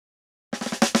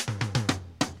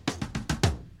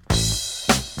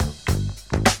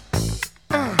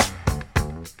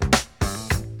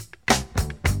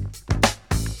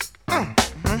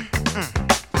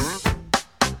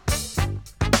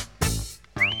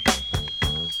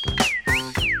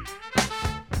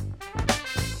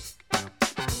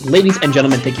Ladies and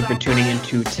gentlemen, thank you for tuning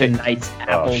into tonight's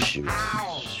Apple. Oh, shoots.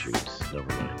 Never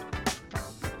mind.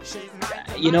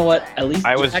 You know what? At least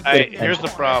here's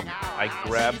the problem. I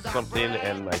grabbed something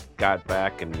and I got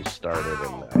back and you started,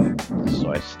 and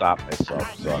so I stopped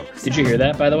myself. So did you hear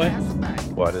that? By the way,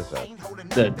 what is that?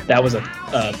 That was a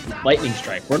lightning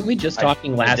strike. Weren't we just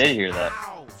talking last? I did hear that.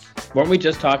 Weren't we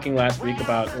just talking last week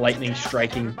about lightning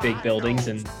striking big buildings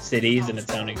and cities, and it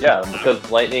sounding? Yeah, because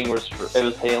lightning was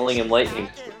hailing and lightning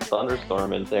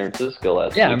thunderstorm in San Francisco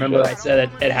last week. Yeah, I remember I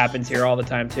said it happens here all the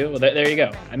time too. Well, there you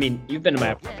go. I mean, you've been to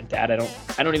my apartment, Dad. I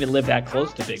don't even live that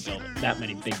close to big buildings. That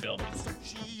many big buildings.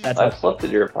 I've slept at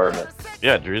your apartment.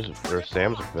 Yeah,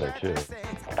 Sam's there too.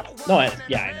 No, I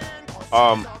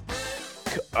know.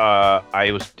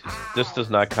 This does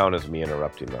not count as me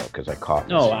interrupting though, because I coughed.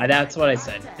 No, that's what I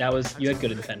said. You had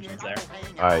good intentions there.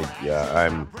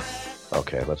 I'm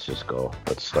okay. Let's just go.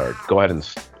 Let's start. Go ahead and.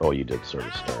 Oh, you did sort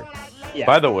of start. Yeah.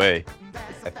 By the way,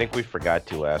 I think we forgot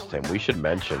to last time. We should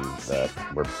mention that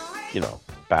we're,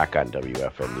 back on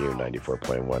WFNU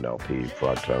 94.1 LP,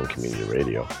 Frogtown Community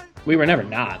Radio. We were never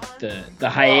not. The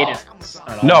hiatus.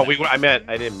 No, I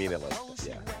didn't mean it like that.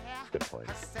 Yeah, good point.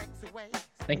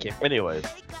 Thank you. Anyways,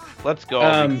 let's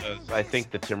go because I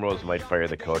think the Timberwolves might fire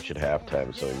the coach at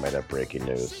halftime, so we might have breaking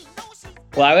news.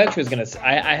 Well, I actually was gonna.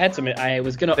 I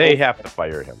was gonna. They have to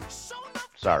fire him.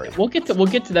 Sorry. We'll get to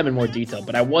them in more detail,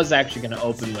 but I was actually gonna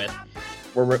open with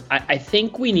I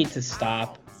think we need to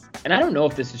stop. And I don't know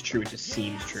if this is true. It just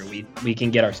seems true. We can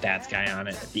get our stats guy on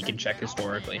it if he can check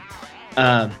historically.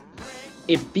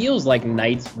 It feels like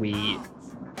nights we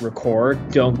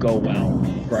record don't go well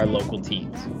for our local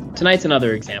teams. Tonight's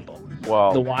another example.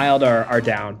 Well, the Wild are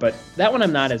down, but that one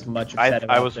I'm not as much upset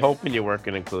about. I was hoping you weren't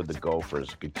going to include the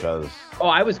Gophers because. Oh,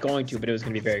 I was going to, but it was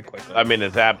going to be very quickly. I mean,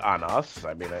 is that on us?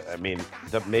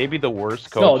 Maybe the worst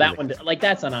coach. No, that one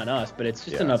that's not on us, but it's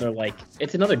just another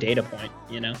it's anher data point,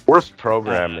 Worst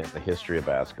program in the history of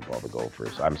basketball, the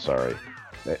Gophers. I'm sorry,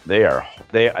 they are.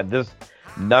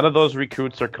 None of those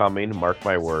recruits are coming. Mark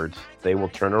my words. They will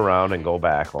turn around and go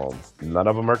back home. None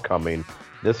of them are coming.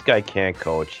 This guy can't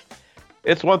coach.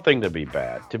 It's one thing to be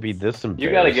bad, to be this embarrassed.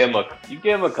 You gotta give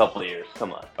him a couple of years.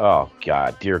 Come on. Oh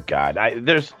God, dear God!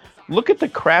 Look at the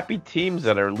crappy teams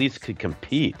that at least could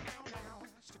compete.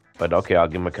 But okay, I'll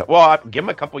give him I'll give him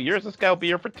a couple years. This guy will be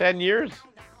here for 10 years,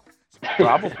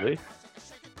 probably.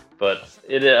 But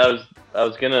I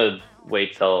was gonna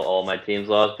wait till all my teams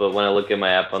lost, but when I look at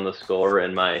my app on the score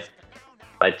and my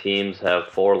teams have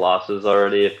 4 losses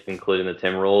already, including the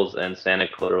Timberwolves, and Santa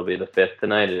Clara will be the 5th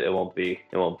tonight, it won't be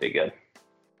good.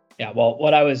 Yeah, well,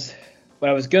 what I was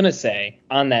gonna say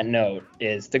on that note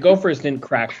is the Gophers didn't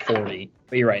crack 40,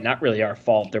 but you're right, not really our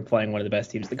fault. They're playing one of the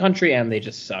best teams in the country, and they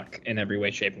just suck in every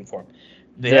way, shape, and form.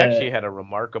 They actually had a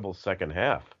remarkable second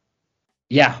half.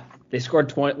 Yeah, they scored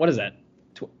 20. What is that?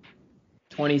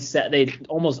 27. They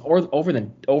almost more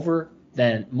than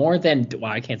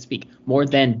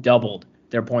doubled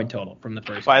their point total from the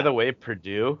first. By the way,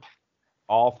 Purdue,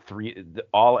 all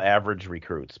average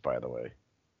recruits. By the way.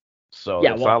 So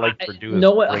it's not like Purdue is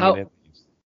bringing in.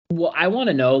 Well, I want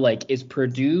to know, is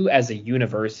Purdue as a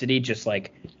university just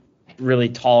really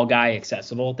tall guy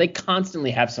accessible? They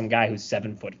constantly have some guy who's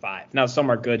 7'5". Now some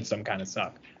are good, some kind of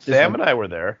suck. Sam and I were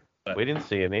there. We didn't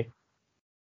see any.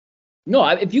 No,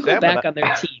 if you go back on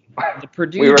their team, the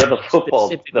Purdue. We were the football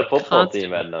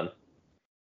team had none.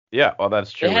 Yeah, well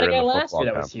that's true. They had a guy last year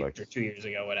that was huge, or 2 years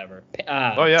ago, whatever.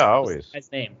 Always. What's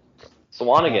his name?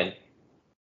 Swanigan.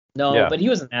 No, but he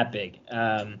wasn't that big.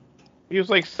 He was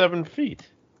like 7 feet.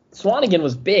 Swanigan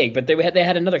was big, but they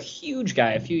had another huge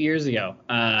guy a few years ago.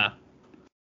 God,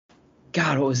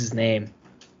 what was his name?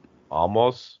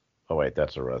 Almost. Oh wait,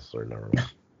 that's a wrestler. Never mind.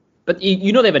 But they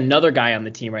have another guy on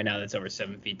the team right now that's over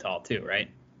 7 feet tall too,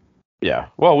 right? Yeah.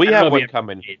 Well, we have one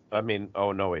coming. I mean,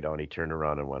 oh no, we don't. He turned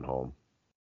around and went home.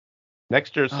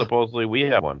 Next year, supposedly, we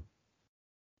have one.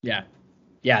 Yeah.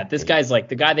 Yeah, this guy's the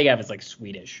guy they have is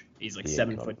Swedish. He's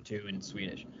 7'2" and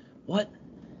Swedish. What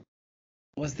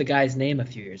was the guy's name a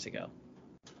few years ago?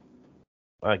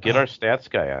 Get our stats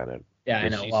guy on it. Yeah, I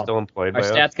know. He's still employed our by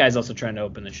stats us? guy's also trying to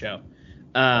open the show.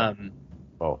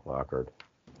 Awkward.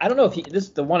 I don't know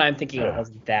if the one I'm thinking of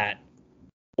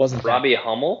wasn't Robbie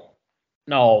Hummel?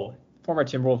 No, former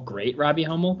Timberwolf great Robbie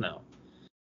Hummel. No.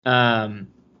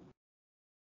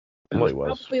 It was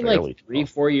probably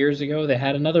 3-4 years ago. They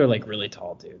had another really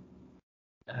tall dude.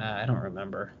 I don't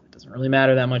remember. It doesn't really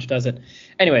matter that much, does it?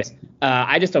 Anyways,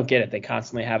 I just don't get it. They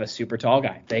constantly have a super tall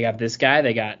guy. They have this guy.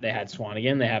 They had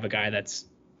Swanigan. They have a guy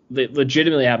they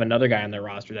legitimately have another guy on their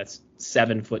roster that's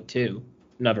 7'2",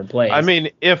 never plays. I mean,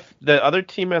 if the other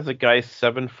team has a guy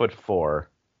 7'4",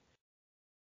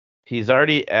 He's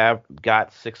already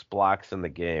got 6 blocks in the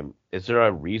game. Is there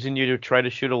a reason you try to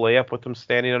shoot a layup with him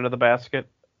standing under the basket?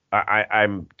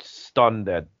 I'm stunned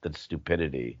at the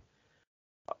stupidity.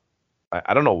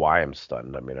 I don't know why I'm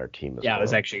stunned. I mean, our team is. Yeah, I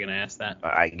was actually going to ask that.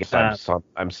 I guess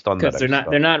I'm stunned because that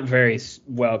they're not very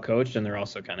well coached, and they're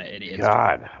also kind of idiots.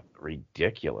 God,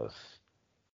 ridiculous.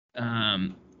 I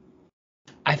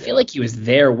feel like he was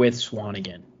there with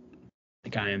Swanigan, the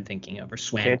guy I'm thinking of, or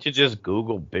Swan. Can't you just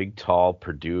Google big, tall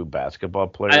Purdue basketball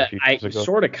player? I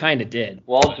sort of kind of did.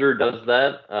 Walter does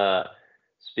that.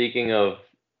 Speaking of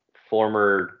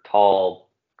former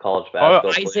tall college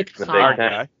basketball Isaac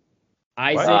players,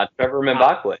 Trevor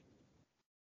Mbakwe.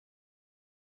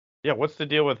 Yeah, what's the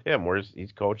deal with him?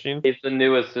 He's coaching? He's the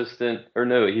new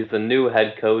he's the new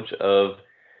head coach of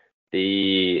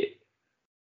I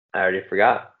already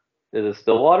forgot. Is it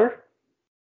Stillwater?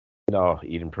 No,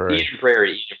 Eden Prairie. Eden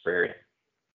Prairie. Is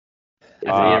it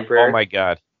Eden Prairie? Oh my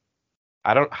God.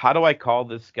 How do I call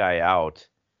this guy out?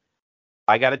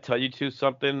 I got to tell you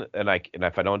something, and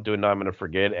if I don't do it now, I'm going to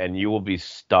forget, and you will be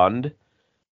stunned.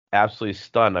 Absolutely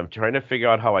stunned. I'm trying to figure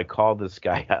out how I call this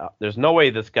guy out. There's no way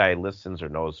this guy listens or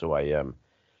knows who I am.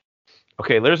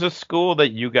 Okay, there's a school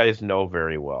that you guys know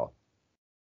very well.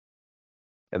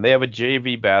 And they have a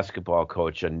JV basketball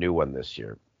coach, a new one this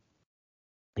year.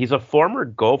 He's a former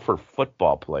Gopher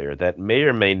football player that may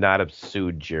or may not have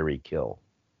sued Jerry Kill.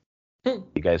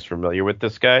 You guys familiar with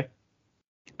this guy?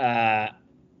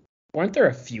 Weren't there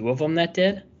a few of them that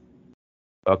did?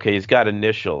 Okay, he's got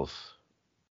initials.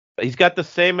 He's got the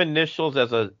same initials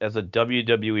as a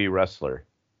WWE wrestler.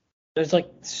 There's like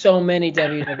so many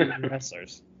WWE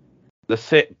wrestlers.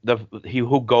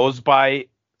 Who goes by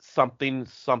something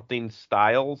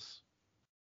Styles.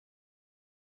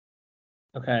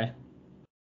 Okay.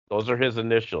 Those are his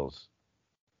initials.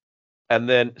 And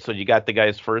then, so you got the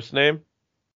guy's first name?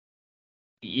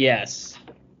 Yes.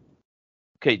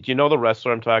 Okay, do you know the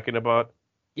wrestler I'm talking about?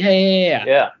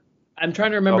 Yeah. I'm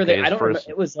trying to remember okay, that. I don't remember.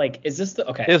 It was like, is this the,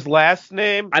 okay. His last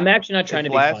name? I'm actually not trying to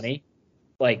be funny.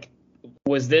 Like,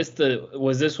 was this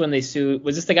when they sued,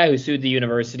 was this the guy who sued the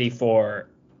university for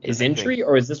his injury,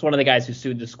 or is this one of the guys who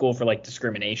sued the school for like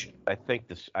discrimination? I think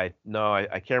I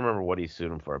can't remember what he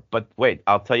sued him for. But wait,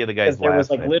 I'll tell you the guy's last name. There was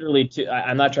like literally two.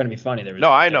 I'm not trying to be funny. There was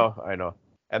I know.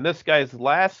 And this guy's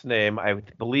last name, I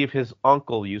believe his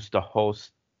uncle used to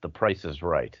host The Price is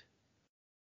Right.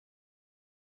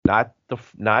 Not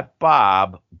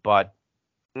Bob, but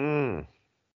even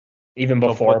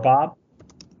before Bob.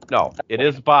 No, it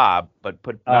is Bob, but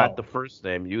put not the first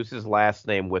name. Use his last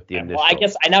name with the initials. Well, I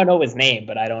guess I now know his name,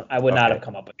 but I would not have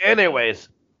come up with it. Anyways,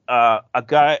 a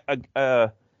guy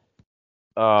How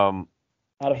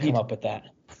to come up with that?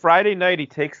 Friday night he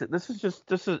takes it. This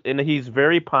is and he's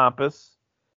very pompous.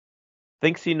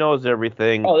 Thinks he knows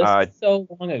everything. Oh, this is so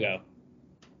long ago.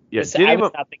 Yeah, I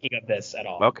was not thinking of this at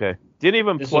all. Okay. Didn't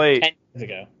even play. Was 10 years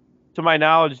ago. To my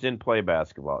knowledge, didn't play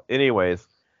basketball. Anyways,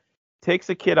 takes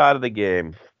a kid out of the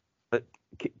game.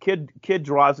 Kid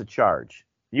draws a charge.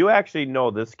 You actually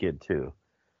know this kid too,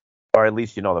 or at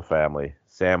least you know the family.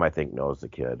 Sam, I think, knows the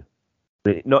kid.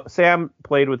 No, Sam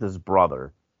played with his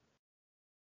brother.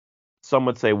 Some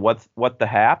would say, what the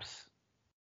haps?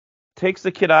 Takes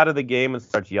the kid out of the game and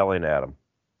starts yelling at him.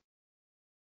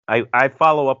 I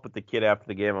follow up with the kid after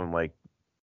the game. I'm like,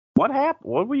 what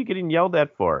happened? What were you getting yelled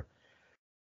at for?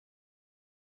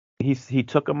 He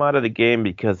took him out of the game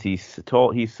because he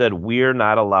said, we're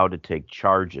not allowed to take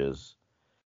charges.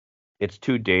 It's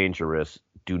too dangerous.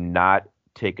 Do not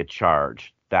take a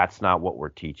charge. That's not what we're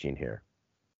teaching here.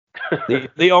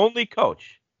 the only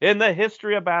coach in the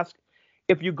history of basketball.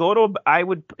 If you go to,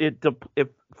 if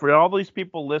for all these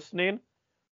people listening,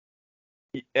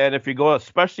 and if you go,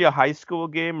 especially a high school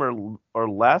game or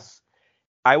less,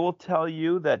 I will tell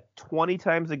you that 20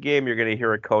 times a game you're going to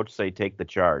hear a coach say, take the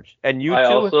charge. And you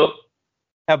two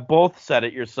have both said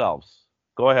it yourselves.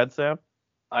 Go ahead, Sam.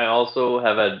 I also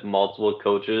have had multiple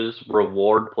coaches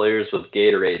reward players with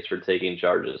Gatorades for taking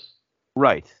charges.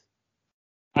 Right.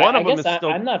 One of them is still.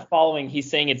 I'm not following.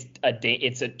 He's saying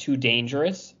it's too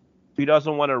dangerous. He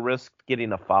doesn't want to risk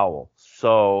getting a foul.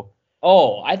 So.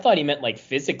 Oh, I thought he meant like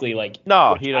physically, like.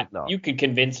 No, he doesn't. No. You could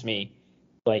convince me,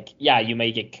 like, yeah, you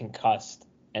may get concussed,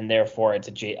 and therefore it's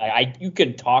you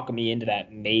could talk me into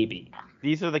that maybe.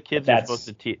 These are the kids you're supposed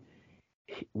to teach.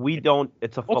 We don't.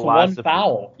 It's a philosophy. What's one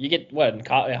foul? You get what in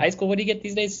high school? What do you get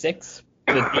these days? 6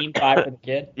 for the team, 5 for the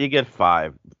kid. You get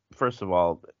 5. First of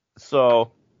all,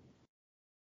 so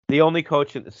the only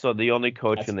coach in the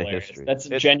hilarious. history. That's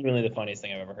genuinely the funniest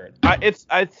thing I've ever heard.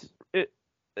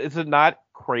 Is it not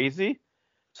crazy?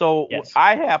 So yes.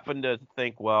 I happen to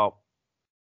think, well,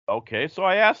 okay. So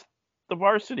I asked the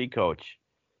varsity coach.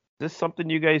 Is this something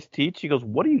you guys teach? He goes,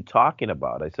 what are you talking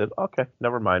about? I said, okay,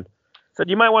 never mind. I said,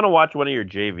 you might want to watch one of your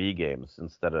JV games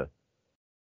instead of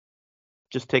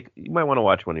you might want to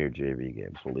watch one of your JV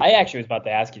games. I actually was about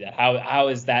to ask you that. How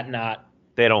is that not?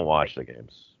 They don't watch the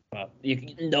games.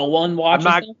 No one watches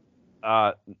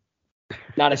them?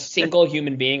 Not a single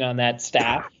human being on that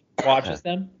staff watches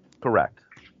them? Correct.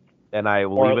 And I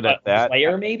will leave it at that.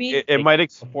 Player, maybe? It might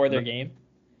before their game?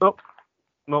 Nope.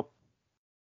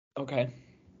 Okay.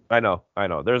 I know.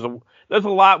 There's a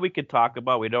lot we could talk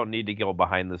about. We don't need to go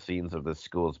behind the scenes of this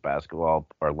school's basketball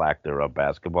or lack thereof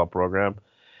basketball program.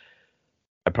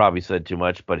 I probably said too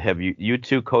much, but have you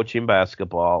two coaching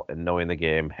basketball and knowing the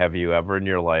game, have you ever in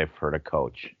your life heard a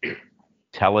coach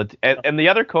tell it? And the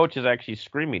other coach is actually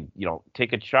screaming,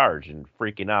 take a charge and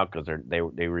freaking out because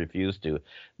they refuse to.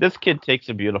 This kid takes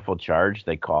a beautiful charge,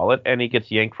 they call it, and he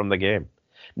gets yanked from the game.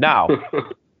 Now,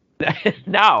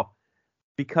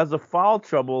 because of foul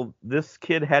trouble, this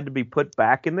kid had to be put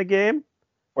back in the game.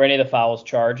 Were any of the fouls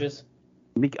charges?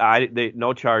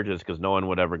 No charges because no one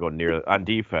would ever go near on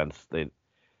defense.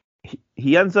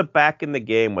 He ends up back in the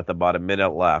game with about a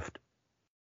minute left.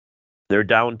 They're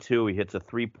down 2. He hits a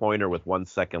 3-pointer with 1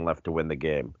 second left to win the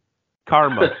game.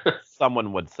 Karma,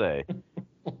 someone would say.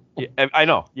 I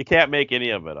know you can't make any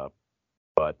of it up,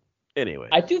 but anyway.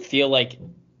 I do feel like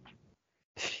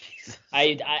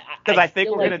I think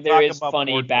we're going to there talk is about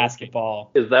funny basketball.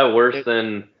 Is that worse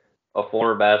than a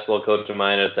former basketball coach of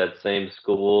mine at that same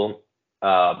school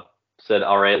said,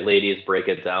 "All right, ladies, break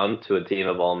it down" to a team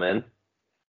of all men?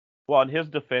 Well, in his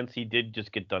defense, he did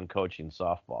just get done coaching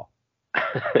softball.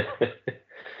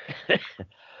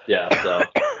 Yeah, so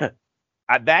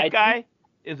that guy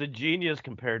is a genius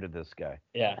compared to this guy.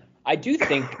 Yeah, I do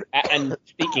think. And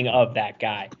speaking of that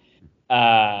guy,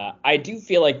 I do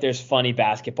feel like there's funny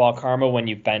basketball karma when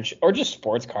you bench, or just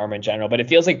sports karma in general. But it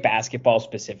feels like basketball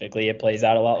specifically, it plays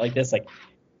out a lot like this. Like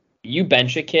you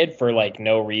bench a kid for like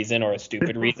no reason or a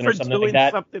stupid reason or something like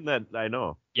that. Something that I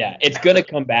know. Yeah, it's gonna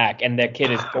come back, and that kid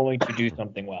is going to do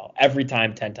something well every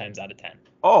time, 10 times out of 10.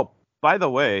 Oh, by the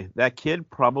way, that kid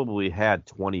probably had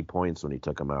 20 points when he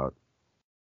took him out.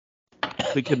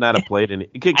 He could not have played any.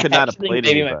 He could not have played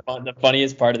any. The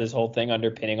funniest part of this whole thing,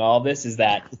 underpinning all of this, is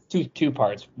that two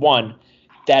parts. One,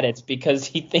 that it's because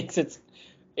he thinks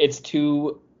it's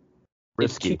too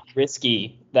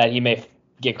risky that he may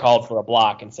get called for a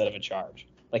block instead of a charge.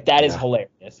 Like that is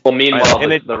hilarious. Well, meanwhile,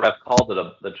 the ref called it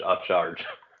a charge.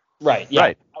 Right. Yeah.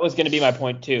 Right. That was going to be my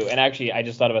point too. And actually, I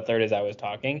just thought of a third as I was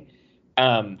talking.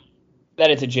 That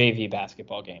it's a JV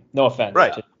basketball game. No offense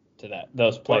to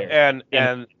those players. Well,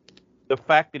 and the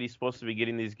fact that he's supposed to be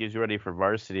getting these kids ready for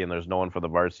varsity and there's no one for the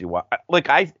varsity. Like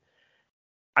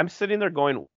I'm sitting there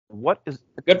going, what is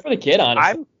good for the kid?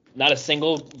 Honestly, not a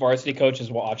single varsity coach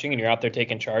is watching, and you're out there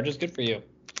taking charges. Good for you.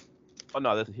 Oh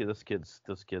no, this kid's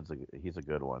he's a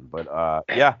good one. But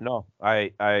yeah, no,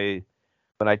 I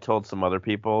when I told some other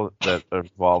people that are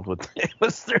involved with it,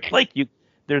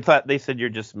 they're like they said you're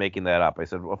just making that up. I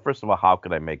said, well, first of all, how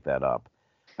could I make that up?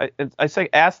 I say,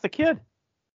 ask the kid.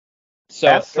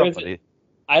 So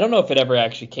I don't know if it ever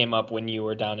actually came up when you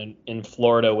were down in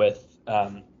Florida with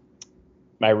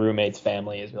my roommate's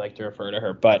family, as we like to refer to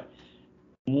her. But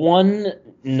one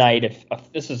night,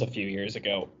 this was a few years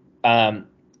ago,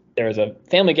 there was a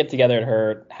family get together at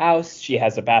her house. She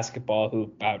has a basketball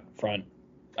hoop out front,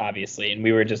 obviously, and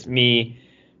we were just me,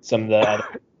 some of the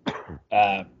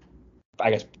other, I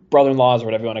guess brother-in-laws or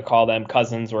whatever you want to call them,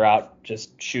 cousins were out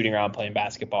just shooting around playing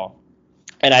basketball,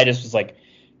 and I just was like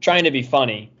trying to be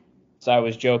funny, so I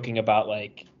was joking about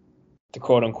like the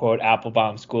quote-unquote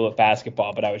Applebaum School of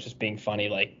Basketball, but I was just being funny,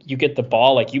 like you get the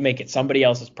ball, like you make it somebody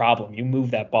else's problem, you move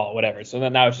that ball, whatever. So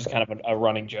then that was just kind of a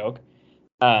running joke.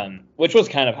 Which was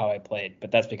kind of how I played,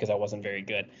 but that's because I wasn't very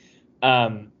good.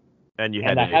 And you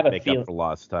had to make up for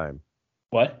lost time.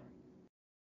 What?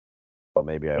 Well,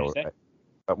 maybe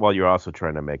well, you're also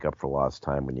trying to make up for lost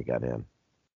time when you got in.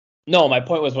 No, my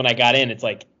point was when I got in, it's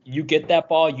like you get that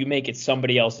ball, you make it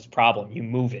somebody else's problem, you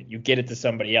move it, you get it to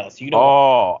somebody else. You don't.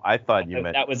 Oh, I thought you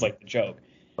meant that was like the joke.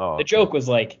 Oh, the joke was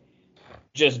like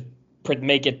just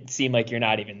make it seem like you're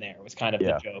not even there. It was kind of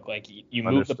the joke. Like you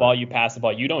move the ball, you pass the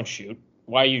ball, you don't shoot.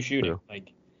 Why are you shooting? True.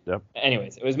 Like, yep.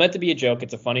 Anyways, it was meant to be a joke.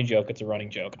 It's a funny joke. It's a running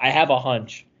joke. I have a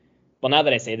hunch. Well, now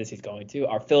that I say this, he's going to.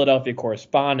 Our Philadelphia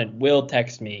correspondent will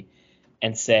text me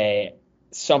and say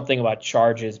something about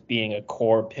charges being a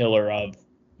core pillar of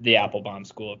the Applebaum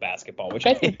School of Basketball, which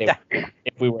I think they would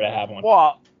if we were to have one.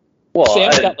 Well,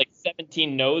 Sam's got like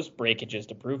 17 nose breakages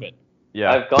to prove it.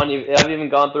 Yeah, I've even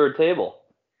gone through a table.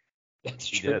 That's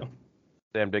true.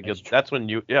 Sam did. That's when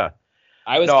you. Yeah.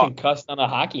 I was concussed on a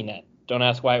hockey net Don't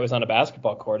ask why it was on a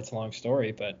basketball court. It's a long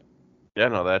story, but Yeah,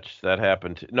 no, that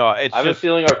happened. No, it's I have just a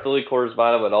feeling our Philly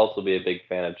correspondent would also be a big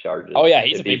fan of Chargers. Oh, yeah,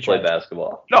 he's if a big he played Charger.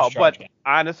 basketball. no, Charge but guy.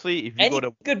 honestly, if you Any go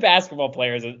to good basketball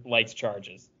players likes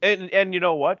Charges. and you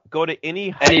know what, go to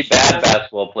any Any bad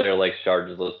basketball player likes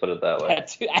Chargers. Let's put it that way.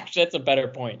 Actually, that's a better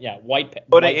point. Yeah, go to white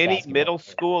any basketball middle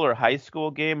player. school or high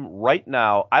school game right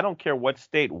now. I don't care what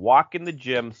state. Walk in the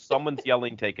gym, someone's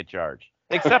yelling, "Take a charge,"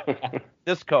 except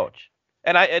this coach.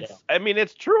 And I mean,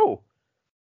 it's true.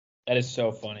 That is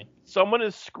so funny. Someone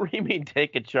is screaming,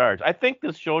 "Take a charge." I think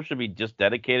this show should be just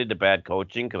dedicated to bad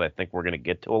coaching because I think we're going to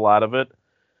get to a lot of it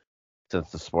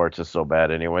since the sports is so bad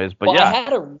anyways. But Well, yeah, I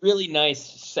had a really nice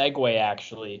segue,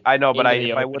 actually. I know, but into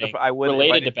the if I would opening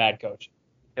have, related to bad coaching.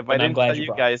 if but I I'm didn't glad tell you you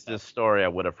brought guys this up. this story, I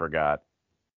would have forgot.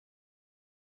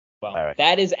 Well, All right.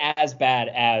 that is as bad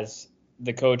as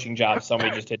the coaching job somebody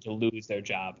just had to lose their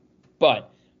job.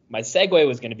 But my segue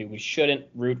was going to be we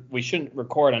shouldn't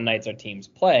record on nights our teams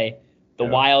play. The Yeah.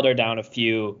 Wild are down a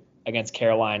few against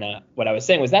Carolina. What I was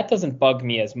saying was that doesn't bug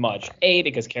me as much. A,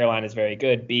 because Carolina is very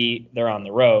good. B, they're on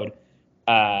the road.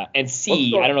 And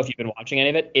C, I don't know if you've been watching any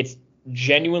of it. It's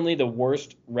genuinely the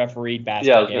worst refereed Yeah, I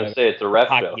basketball was game going to I've say it's a ref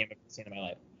hockey show. game I've ever seen in my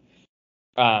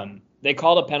life. They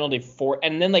called a penalty for,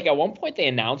 and then like at one point they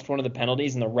announced one of the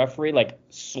penalties, and the referee like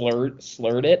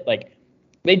slurred it. Like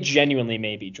they genuinely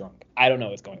may be drunk. I don't know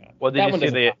what's going on. Well, did That you one see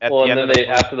doesn't they bother at Well, the and end then of the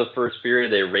after the first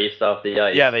period, they raced off the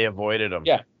ice. yeah, they avoided him.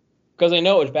 Yeah. because they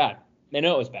know it was bad. They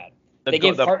know it was bad. The They go-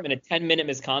 gave the- Hartman a 10-minute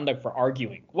misconduct for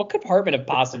arguing. What could Hartman have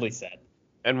possibly said?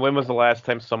 And when was the last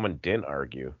time someone didn't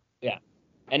argue?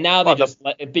 And now they Well, just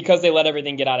because they let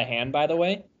everything get out of hand. By the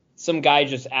way, some guy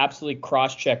just absolutely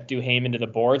cross-checked Duhaime into the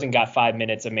boards and got 5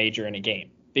 minutes a major in a game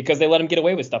because they let him get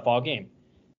away with stuff all game.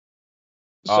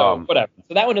 So whatever.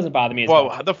 So that one doesn't bother me as Well,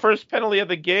 much. the first penalty of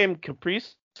the game,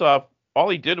 Kaprizov, all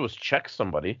he did was check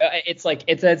somebody. It's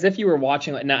as if you were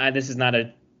watching. Like, now, this is not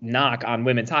a knock on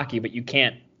women's hockey, but you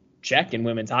can't check in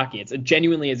women's hockey. It's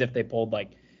genuinely as if they pulled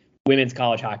like women's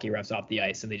college hockey refs off the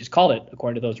ice and they just called it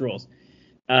according to those rules.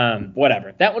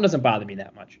 Whatever. That one doesn't bother me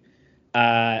that much.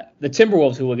 The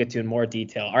Timberwolves, who we'll get to in more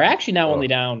detail, are actually now only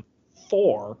down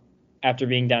 4 after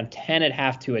being down 10 at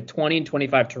half to a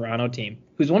 20-25 Toronto team,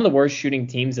 who's one of the worst shooting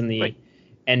teams in the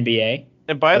NBA.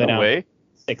 And by They're the down way,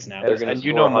 6 now. They're going And to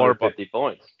you score know more about- 150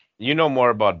 points. you know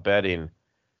more about betting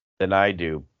than I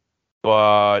do,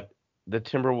 but the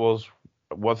Timberwolves,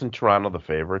 wasn't Toronto the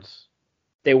favorites?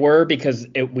 They were because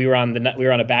we were on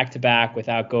a back-to-back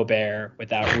without Gobert,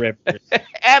 without Rivers.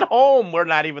 At home, we're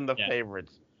not even the Yeah.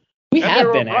 favorites. We And they have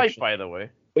were been right, actually. by the way.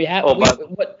 We have, Oh,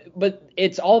 but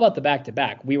it's all about the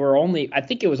back-to-back. We were I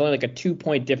think it was only like a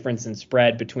 2-point difference in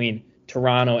spread between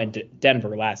Toronto and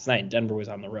Denver last night. Denver was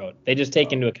on the road. They just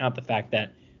take into account the fact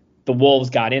that the Wolves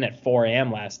got in at 4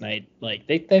 a.m. last night. Like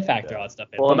they factor all that stuff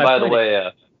in. Well, But and my by the point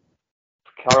way,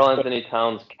 Karl Anthony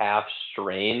Towns' calf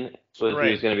strain was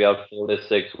Right. he's going to be out 4 to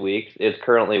 6 weeks. It's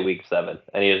currently week 7,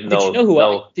 and he has did you know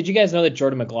no. Did you guys know that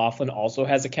Jordan McLaughlin also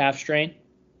has a calf strain?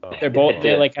 Oh. They're both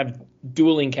they Yeah. like have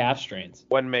dueling calf strains.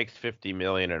 One makes 50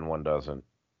 million and one doesn't.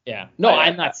 Yeah. No,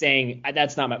 I'm not saying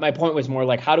that's not my point was more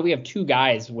like how do we have 2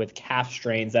 guys with calf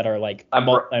strains that are like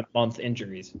multi-month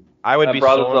injuries? I would I be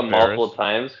brought so this up multiple embarrassed.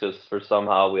 times because for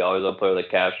somehow we always play with a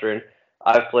calf strain.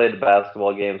 I've played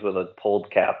basketball games with a pulled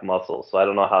calf muscle, so I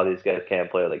don't know how these guys can't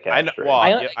play with a calf I know- strain. well,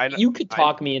 I know- You could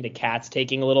talk me into cats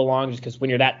taking a little long just because when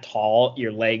you're that tall,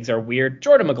 your legs are weird.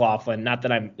 Jordan McLaughlin, not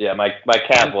that I'm Yeah, my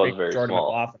calf was very Jordan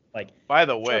small. McLaughlin, like By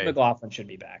the Jordan way, McLaughlin should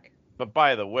be back. but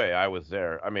by the way, I was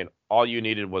there. I mean, all you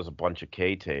needed was a bunch of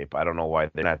K tape. I don't know why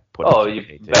they're not putting Oh, some you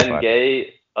K-tape Ben on.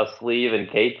 Gay, a sleeve, and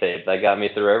K tape. That got me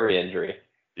through every injury.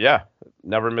 Yeah,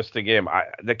 never missed a game.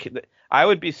 I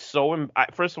would be so.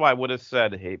 First of all, I would have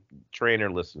said, "Hey, trainer,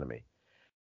 listen to me.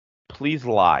 Please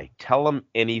lie. Tell them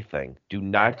anything. Do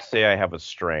not say I have a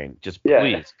strain. Just Yeah.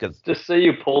 please, because Just say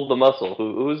you pulled the muscle.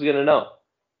 Who's gonna know?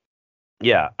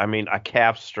 yeah, I mean a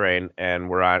calf strain, and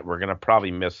we're gonna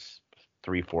probably miss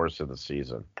 3/4 of the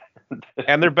season.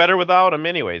 And they're better without him,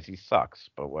 anyways. He sucks,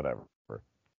 but whatever.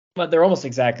 But they're almost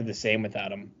exactly the same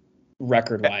without him,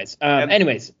 record-wise. And-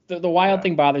 Anyways, the Wild Yeah.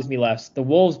 thing bothers me less. The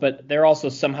Wolves, but they're also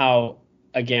somehow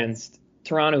against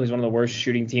Toronto, who's one of the worst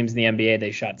shooting teams in the NBA.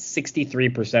 They shot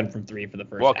 63% from 3 for the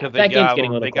first Well, half. because That game's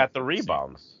getting a little they got the closer.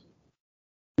 rebounds.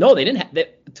 No, they didn't. The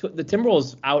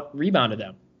Timberwolves out-rebounded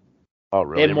them. Oh, They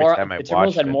really? had Every more. time The I Timberwolves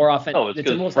watched had it. more offense. No, it's the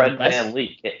because Timberwolves Fred had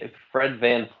less.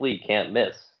 Van Fleet can't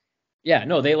miss. Yeah,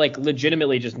 no, they like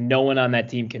legitimately just no one on that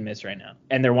team can miss right now,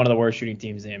 and they're one of the worst shooting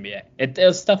teams in the NBA.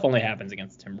 This stuff only happens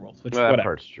against the Timberwolves, which Well, that whatever.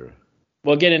 part's true.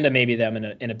 we'll get into maybe them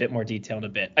in a bit more detail in a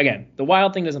bit. Again, the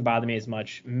Wild thing doesn't bother me as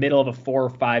much. Middle of a 4 or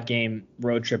 5 game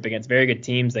road trip against very good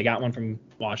teams. They got one from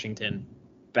Washington.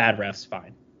 Bad refs,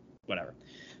 fine. Whatever.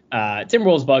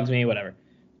 Timberwolves bugs me, whatever.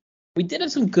 We did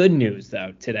have some good news,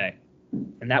 though, today.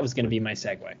 And that was going to be my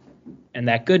segue. And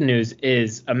that good news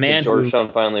is a man Did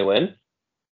Georgetown finally win?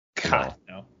 God,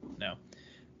 no.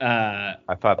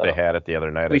 I thought they had it the other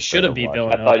night. We should have beat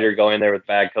Villanova. I thought you were going there with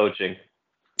bad coaching.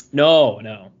 No.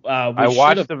 I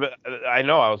watched I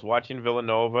know. I was watching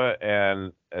Villanova,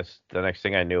 and the next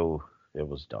thing I knew, it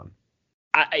was done.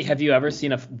 Have you ever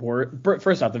seen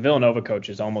first off, the Villanova coach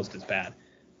is almost as bad.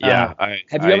 Yeah.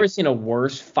 Have you ever seen a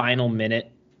worse final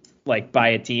minute, like by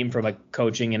a team from a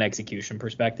coaching and execution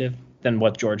perspective, than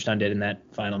what Georgetown did in that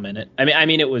final minute? I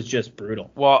mean, it was just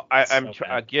brutal. Well, I'm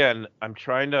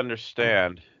trying to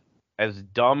understand. As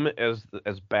dumb as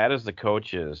bad as the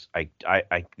coach is,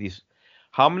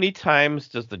 how many times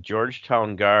does the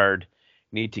Georgetown guard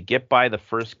need to get by the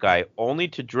first guy only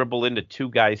to dribble into 2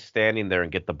 guys standing there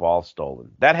and get the ball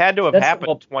stolen? That had to have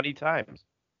happened 20 times.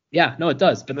 Yeah, no, it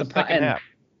does. But the second half,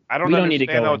 I don't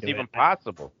understand how it's even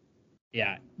possible.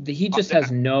 Yeah, he just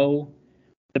has no.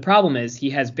 The problem is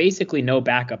he has basically no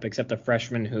backup except a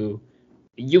freshman who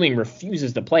Ewing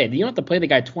refuses to play. You don't have to play the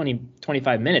guy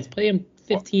 25 minutes. Play him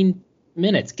 15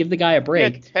 minutes. Give the guy a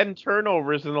break. He had 10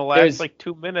 turnovers in the last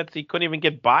 2 minutes. He couldn't even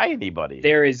get by anybody.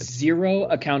 There is zero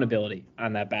accountability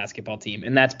on that basketball team,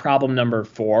 and that's problem number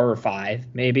 4 or 5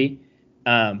 maybe.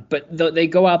 But they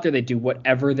go out there, they do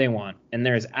whatever they want, and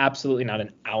there is absolutely not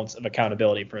an ounce of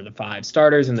accountability for the 5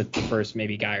 starters and the first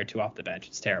maybe guy or 2 off the bench.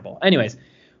 It's terrible. Anyways,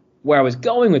 where I was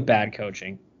going with bad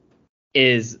coaching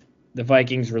is the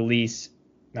Vikings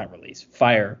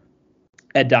fire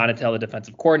Ed Donatel, the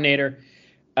defensive coordinator,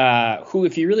 who,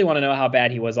 if you really want to know how bad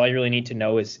he was, all you really need to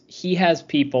know is he has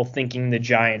people thinking the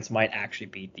Giants might actually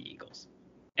beat the Eagles.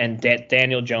 And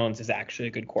Daniel Jones is actually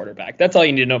a good quarterback. That's all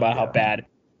you need to know about how bad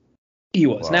he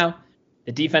was. Wow. Now,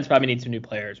 the defense probably needs some new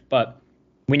players, but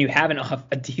when you have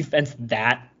a defense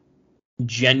that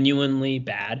genuinely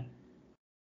bad,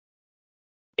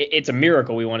 it's a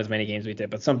miracle we won as many games as we did,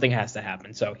 but something has to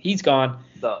happen. So he's gone.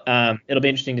 It'll be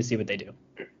interesting to see what they do.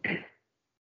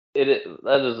 It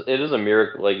is a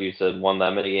miracle, like you said, won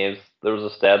that many games. There was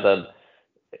a stat that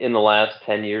in the last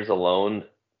 10 years alone,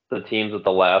 the teams with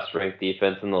the last ranked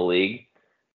defense in the league,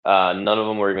 none of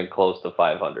them were even close to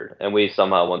 500, and we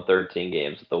somehow won 13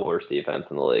 games with the worst defense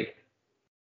in the league.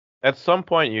 At some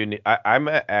point, I'm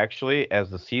actually, as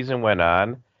the season went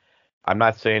on, I'm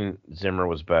not saying Zimmer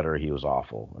was better; he was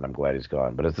awful, and I'm glad he's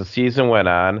gone. But as the season went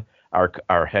on,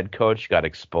 our head coach got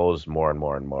exposed more and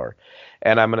more and more.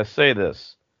 And I'm going to say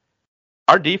this.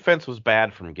 Our defense was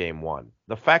bad from game 1.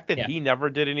 The fact that he never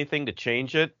did anything to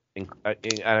change it, and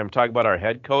I'm talking about our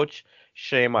head coach,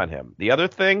 shame on him. The other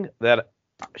thing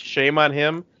shame on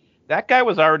him, that guy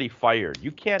was already fired.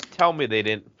 You can't tell me they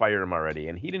didn't fire him already.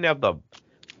 And he didn't have the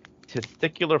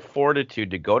testicular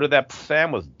fortitude to go to that.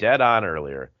 Sam was dead on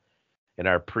earlier in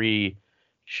our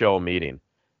pre-show meeting.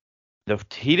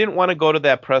 He didn't want to go to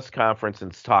that press conference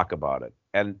and talk about it.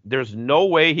 And there's no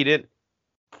way he didn't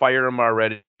fire him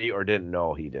already or didn't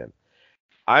know he didn't.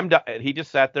 He just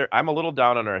sat there. I'm a little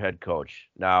down on our head coach.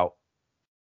 Now,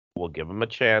 we'll give him a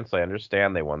chance. I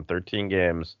understand they won 13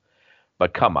 games,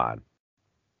 but come on.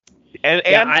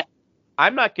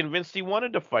 I'm not convinced he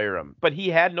wanted to fire him, but he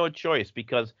had no choice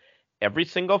because every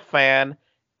single fan,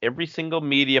 every single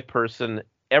media person,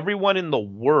 everyone in the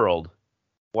world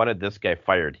wanted this guy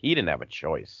fired. He didn't have a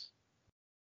choice.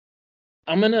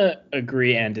 I'm going to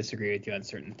agree and disagree with you on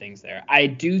certain things there. I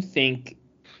do think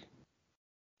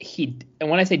and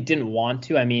when I say didn't want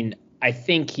to, I mean, I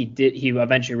think he did. He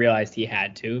eventually realized he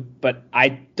had to, but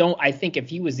I think if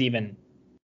he was even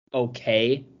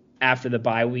okay after the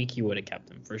bye week, he would have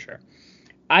kept him for sure.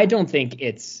 I don't think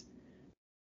it's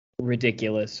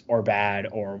ridiculous or bad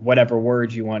or whatever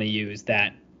words you want to use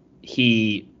that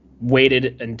he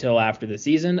waited until after the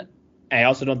season. I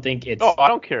also don't think it's I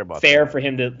don't care about fair that. for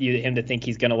him to think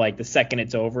he's gonna, like, the second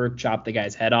it's over, chop the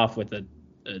guy's head off with a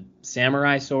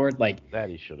samurai sword. Like, that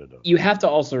he should have done. You have to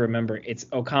also remember it's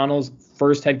O'Connell's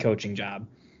first head coaching job.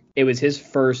 It was his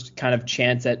first kind of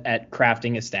chance at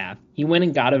crafting a staff. He went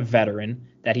and got a veteran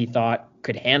that he thought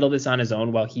could handle this on his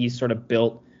own while he sort of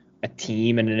built a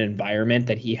team and an environment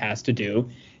that he has to do.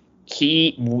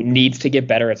 He needs to get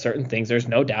better at certain things, there's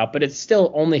no doubt, but it's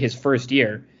still only his first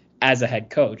year as a head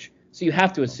coach. So you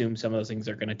have to assume some of those things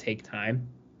are going to take time.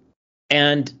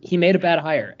 And he made a bad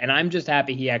hire. And I'm just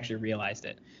happy he actually realized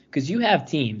it. Because you have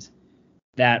teams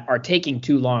that are taking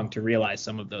too long to realize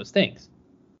some of those things.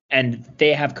 And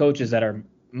they have coaches that are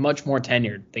much more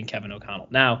tenured than Kevin O'Connell.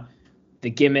 Now, the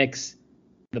gimmicks,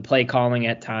 the play calling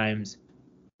at times,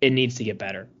 it needs to get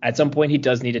better. At some point, he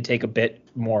does need to take a bit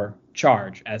more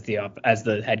charge as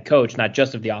the head coach, not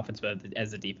just of the offense, but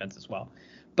as the defense as well.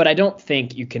 But I don't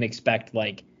think you can expect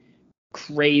like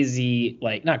crazy,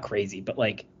 like not crazy, but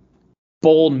like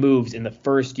bold moves in the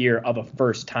first year of a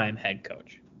first-time head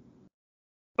coach.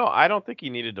 No, I don't think he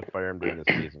needed to fire him during the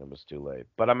season. It was too late.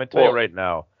 But I'm gonna tell you right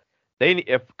now,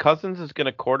 if Cousins is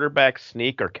gonna quarterback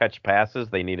sneak or catch passes,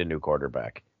 they need a new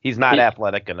quarterback. He's not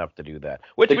athletic enough to do that.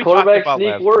 Which the we quarterback talked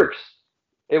about sneak works.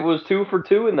 It was 2 for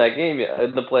 2 in that game,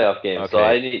 in the playoff game. Okay. So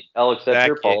I need Alex set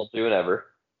your Paul do whatever.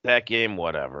 That game,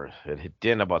 whatever. It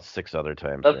didn't about 6 other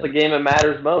times. That's the game that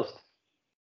matters most.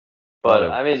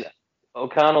 But I mean,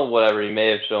 O'Connell, whatever, he may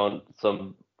have shown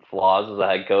some flaws as a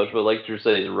head coach, but like Drew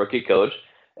said, he's a rookie coach.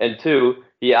 And 2,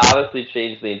 he obviously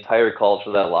changed the entire culture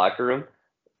of that locker room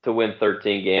to win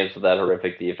 13 games with that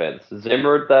horrific defense.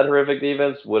 Zimmer with that horrific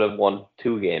defense would have won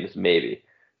 2 games, maybe.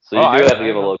 So you do have to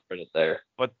give a little credit there.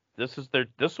 But this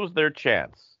was their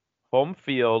chance. Home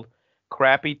field,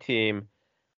 crappy team.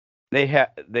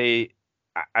 I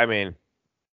mean,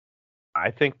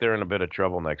 I think they're in a bit of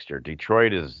trouble next year.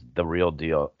 Detroit is the real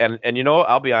deal. And you know,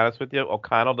 I'll be honest with you,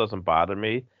 O'Connell doesn't bother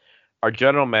me. Our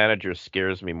general manager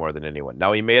scares me more than anyone.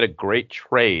 Now, he made a great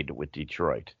trade with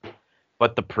Detroit.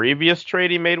 But the previous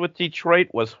trade he made with Detroit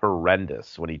was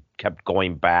horrendous when he kept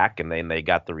going back and then they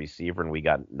got the receiver and we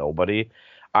got nobody.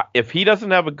 If he doesn't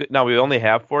have a good... Now, we only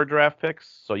have 4 draft picks,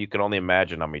 so you can only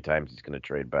imagine how many times he's going to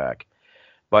trade back.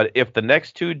 But if the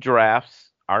next 2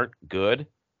 drafts aren't good,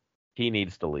 he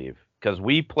needs to leave. Because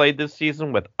we played this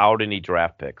season without any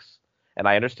draft picks. And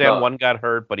I understand one got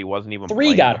hurt, but he wasn't even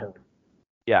 3 got hurt.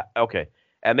 Yeah, okay.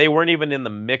 And they weren't even in the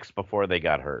mix before they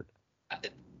got hurt.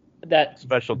 That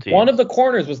special teams. One of the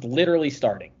corners was literally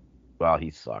starting. Well,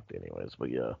 he sucked anyways, but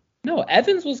yeah. No,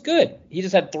 Evans was good. He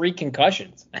just had 3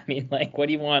 concussions. I mean, like, what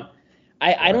do you want?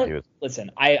 Listen,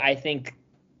 I think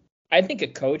a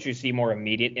coach you see more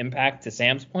immediate impact, to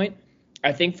Sam's point.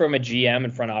 I think from a GM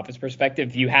and front office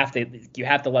perspective, you have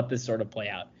to let this sort of play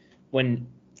out. When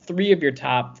 3 of your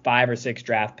top 5 or 6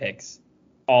 draft picks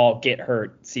all get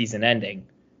hurt season ending,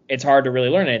 it's hard to really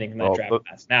learn anything from that draft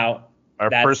class. Now, our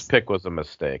first pick was a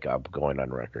mistake. I'm going on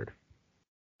record.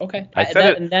 Okay, I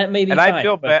said and that may be and fine.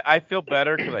 I feel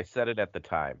better because I said it at the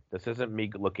time. This isn't me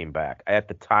looking back. At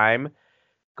the time,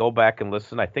 go back and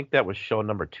listen. I think that was show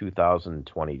number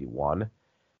 2021.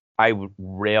 I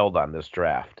railed on this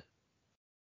draft.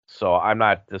 So I'm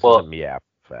not. This isn't me after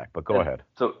the fact. But go ahead.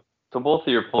 So both of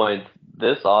your points,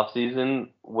 this offseason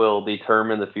will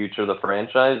determine the future of the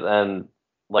franchise and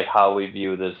like how we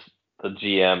view the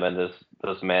GM and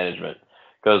this management,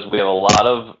 because we have a lot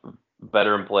of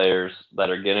veteran players that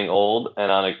are getting old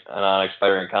and on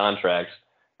expiring contracts.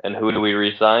 And who do we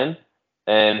re-sign?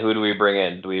 And who do we bring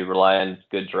in? Do we rely on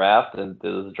good draft and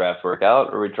does the draft work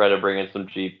out, or we try to bring in some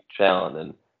cheap talent?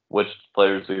 And which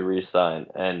players do we re-sign,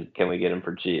 and can we get them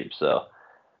for cheap? So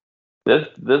this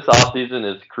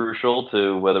offseason is crucial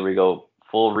to whether we go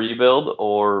full rebuild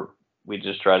or we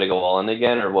just try to go all in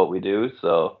again, or what we do.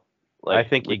 So I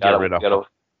think you get rid of Hunter.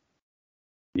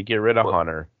 You get rid of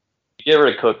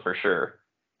Cook for sure.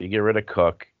 You get rid of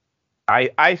Cook.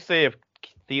 I say if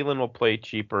Thielen will play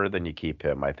cheaper, then you keep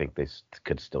him. I think they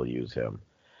could still use him.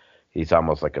 He's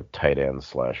almost like a tight end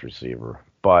 / receiver.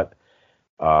 But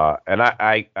and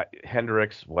I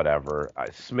Hendricks, whatever.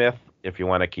 Smith, if you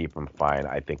want to keep him, fine.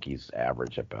 I think he's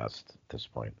average at best at this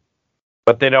point.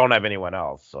 But they don't have anyone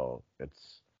else, so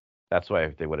that's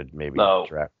why they would have maybe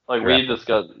draft. Like you've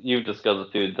discussed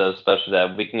it too, especially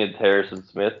that we can get Harrison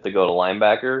Smith to go to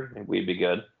linebacker, we'd be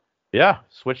good. Yeah,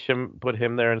 switch him, put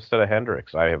him there instead of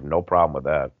Hendricks. I have no problem with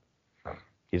that.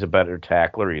 He's a better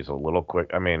tackler. He's a little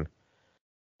quick. I mean,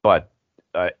 but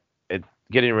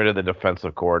getting rid of the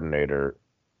defensive coordinator,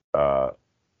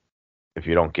 if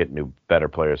you don't get better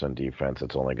players on defense,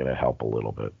 it's only going to help a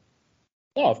little bit.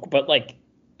 No, but like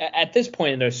at this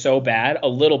point, they're so bad. A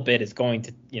little bit is going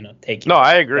to, take. No,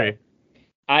 I agree.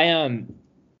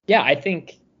 I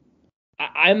think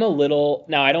I'm a little.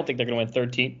 Now, I don't think they're going to win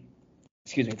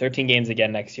 13 games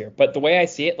again next year. But the way I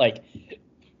see it, like,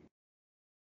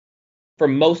 for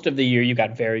most of the year, you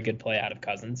got very good play out of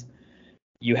Cousins.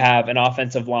 You have an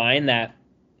offensive line that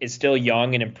is still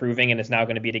young and improving and is now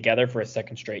going to be together for a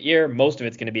second straight year. Most of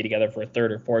it's going to be together for a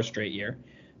third or fourth straight year.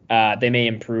 They may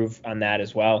improve on that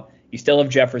as well. You still have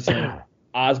Jefferson.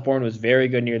 Osborne was very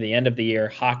good near the end of the year.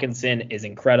 Hawkinson is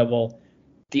incredible.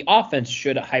 The offense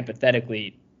should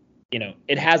hypothetically,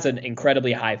 it has an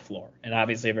incredibly high floor and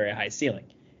obviously a very high ceiling.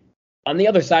 On the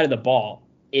other side of the ball,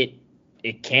 it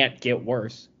can't get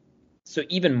worse. So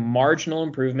even marginal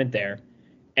improvement there,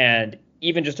 and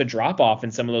even just a drop off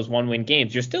in some of those 1-win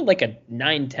games, you're still like a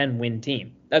 9-10 win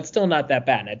team. That's still not that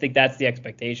bad. And I think that's the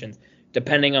expectations,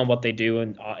 depending on what they do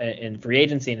in free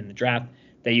agency and in the draft,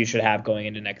 that you should have going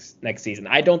into next season.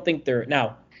 I don't think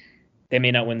they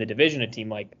may not win the division. A team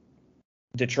like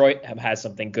Detroit has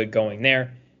something good going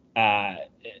there.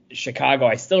 Chicago,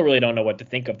 I still really don't know what to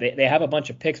think of. They have a bunch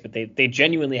of picks, but they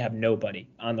genuinely have nobody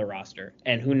on the roster.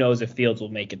 And who knows if Fields will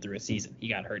make it through a season. He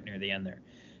got hurt near the end there.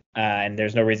 And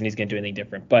there's no reason he's going to do anything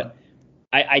different. But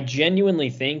I genuinely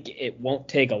think it won't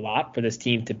take a lot for this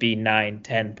team to be 9,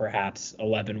 10, perhaps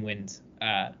 11 wins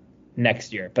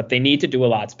next year. But they need to do a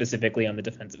lot, specifically on the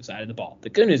defensive side of the ball. The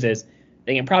good news is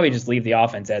they can probably just leave the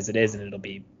offense as it is, and it'll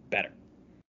be better.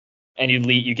 And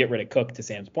you get rid of Cook, to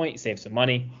Sam's point. You save some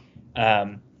money.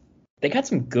 They got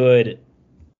some good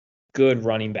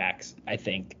running backs, I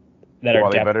think, that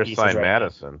are depth pieces. Well, they better sign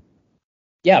Madison.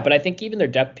 Yeah, but I think even their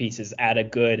depth pieces add a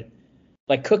good,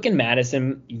 like Cook and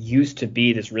Madison used to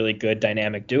be this really good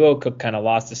dynamic duo. Cook kind of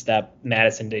lost a step.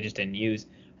 Madison they just didn't use.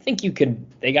 I think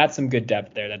they got some good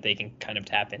depth there that they can kind of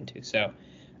tap into. So,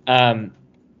 yeah,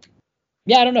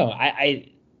 I don't know.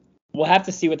 We'll have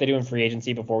to see what they do in free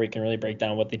agency before we can really break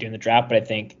down what they do in the draft. But I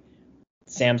think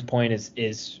Sam's point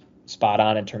is spot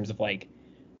on in terms of like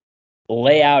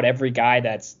lay out every guy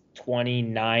that's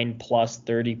 29 plus,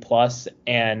 30 plus,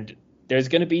 and there's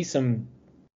going to be some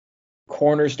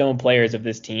cornerstone players of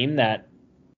this team that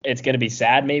it's going to be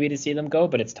sad maybe to see them go,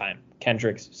 but it's time.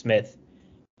 Kendricks, Smith,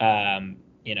 the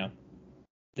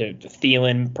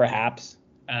Thielen perhaps.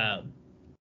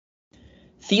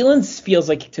 Thielen feels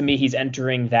like to me he's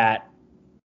entering that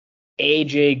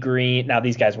AJ Green. Now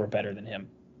these guys were better than him,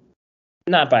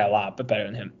 not by a lot, but better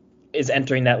than him. Is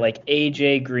entering that like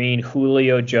AJ Green,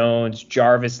 Julio Jones,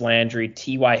 Jarvis Landry,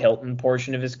 T.Y. Hilton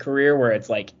portion of his career where it's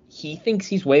like he thinks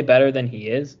he's way better than he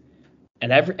is.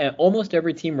 And almost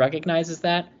every team recognizes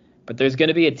that. But there's going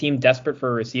to be a team desperate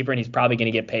for a receiver, and he's probably going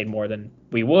to get paid more than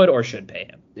we would or should pay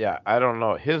him. Yeah, I don't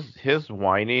know. His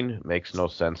whining makes no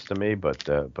sense to me, but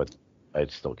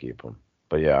I'd still keep him.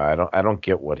 But yeah, I don't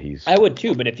get what he's. I would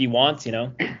too, but if he wants,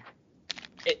 well,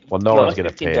 no one's going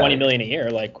to pay $20 million a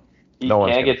year, like. He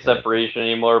can't get separation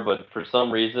anymore, but for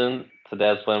some reason, to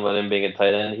Dad's point about him being a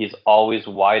tight end, he's always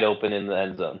wide open in the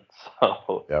end zone.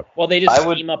 So, yep. Well, they just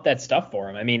scheme up that stuff for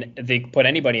him. I mean, if they put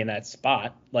anybody in that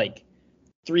spot, like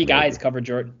 3 guys cover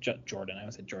Jordan. I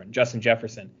said Jordan. Justin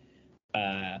Jefferson.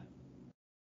 I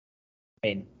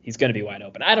mean, he's going to be wide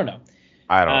open. I don't know.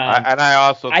 I don't. And I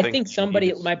also think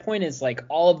somebody. My point is like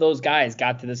all of those guys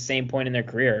got to the same point in their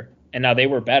career, and now they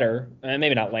were better.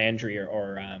 Maybe not Landry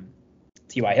or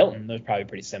T.Y. Hilton, those are probably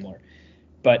pretty similar.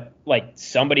 But, like,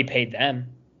 somebody paid them.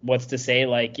 What's to say,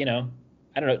 like, I don't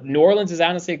know. New Orleans is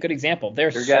honestly a good example. They're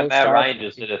Your guy Matt Ryan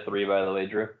just hit a 3, by the way,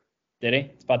 Drew. Did he?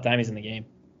 It's about time he's in the game.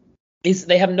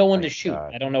 They have no one to shoot.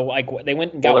 I don't know. Like, they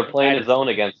went and got. Well, they're playing his zone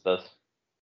against us.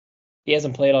 He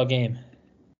hasn't played all game.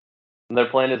 And they're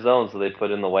playing his zone, so they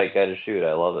put in the white guy to shoot.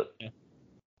 I love it. Yeah.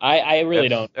 I really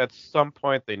don't. At some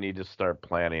point, they need to start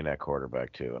planning at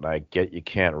quarterback, too. And I get you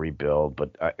can't rebuild,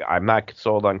 but I'm not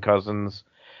sold on Cousins.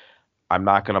 I'm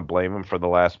not going to blame him for the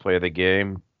last play of the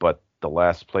game, but the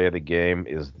last play of the game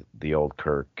is the old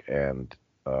Kirk, and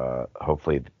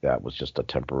hopefully that was just a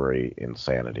temporary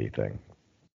insanity thing.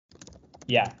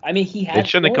 Yeah, I mean, he had. It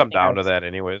shouldn't have come down to that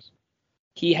anyways.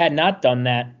 He had not done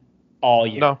that all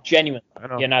year. No, genuinely,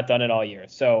 he had not done it all year.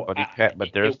 So, but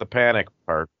there's the panic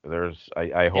part.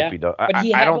 I hope he does. But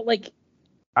I don't like.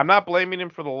 I'm not blaming him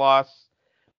for the loss.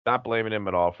 Not blaming him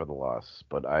at all for the loss.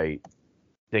 But I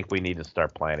think we need to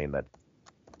start planning that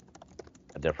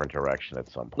a different direction at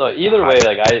some point. No, either way,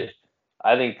 like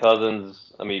I think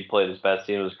Cousins. I mean, he played his best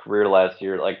team of his career last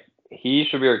year. Like he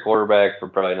should be our quarterback for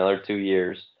probably another 2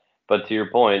 years. But to your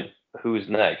point, who's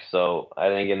next? So I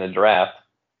think in the draft,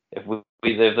 if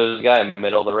there's a guy in the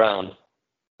middle of the round,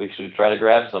 we should try to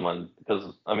grab someone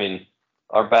because I mean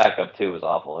our backup too is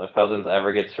awful. If Cousins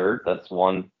ever gets hurt, that's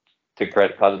one to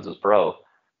credit Cousins as pro,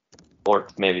 or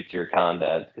maybe to your con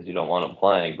dad because you don't want him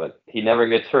playing. But he never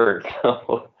gets hurt.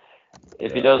 So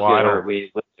if he does get hurt,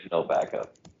 we have no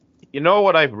backup. You know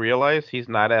what I've realized? He's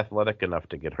not athletic enough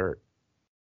to get hurt.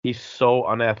 He's so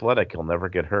unathletic, he'll never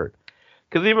get hurt.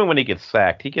 Because even when he gets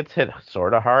sacked, he gets hit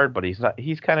sort of hard, but he's not.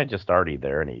 He's kind of just already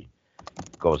there, and he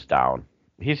goes down.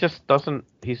 He's just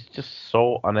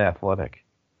so unathletic.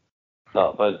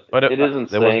 No, but it is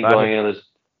insane going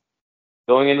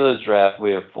into this draft.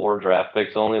 We have 4 draft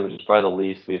picks only, which is probably the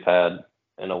least we've had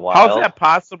in a while. How's that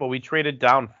possible? We traded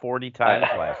down 40 times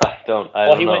last. I don't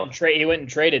know. He went and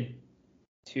traded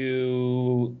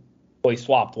to. Well, he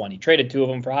swapped one. He traded 2 of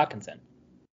them for Hawkinson.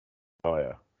 Oh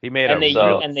yeah. He made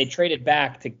and they traded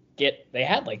back to they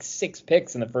had like 6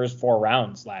 picks in the first 4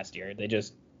 rounds last year.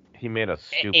 He made a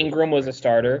stupid. Ingram was a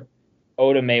starter.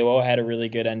 Odamewo had a really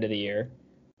good end of the year.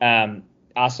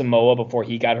 Asamoah, before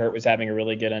he got hurt, was having a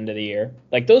really good end of the year.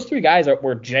 Like, those 3 guys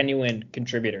were genuine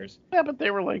contributors. Yeah, but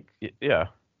they were like,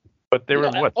 but they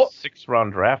were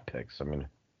 6th-round draft picks. I mean,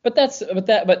 no,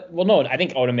 I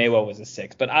think Odamewo was a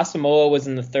 6, but Asamoah was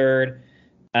in the 3rd.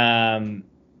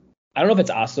 I don't know if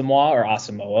it's Asamoah or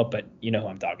Asamoah, but you know who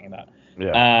I'm talking about.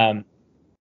 Yeah.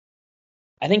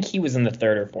 I think he was in the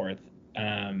 3rd or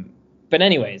 4th. But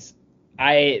anyways,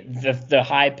 the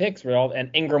high picks were all, and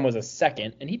Ingram was a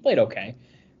 2nd, and he played okay.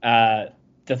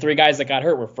 The 3 guys that got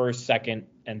hurt were 1st, 2nd,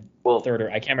 and 3rd. Or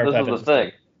I can't remember. This is the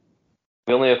thing.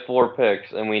 We only have 4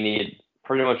 picks, and we need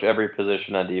pretty much every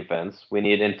position on defense. We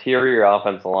need interior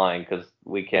offensive line because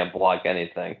we can't block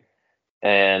anything,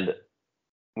 and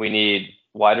we need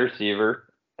wide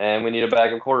receiver, and we need a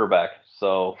backup quarterback.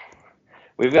 So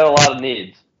we've got a lot of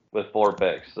needs with 4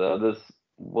 picks. So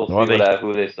we'll see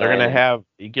who they sign. They're gonna have,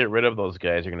 you get rid of those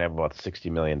guys, you're gonna have about $60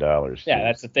 million. Yeah,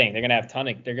 that's the thing. They're gonna have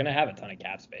a ton of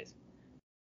cap space.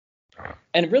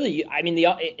 And really, I mean, the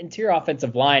interior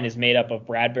offensive line is made up of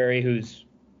Bradbury, who's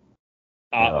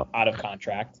out of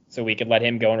contract, so we could let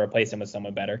him go and replace him with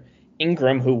someone better.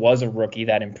 Ingram, who was a rookie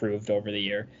that improved over the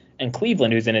year, and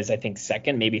Cleveland, who's in his, I think,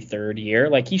 2nd, maybe 3rd year.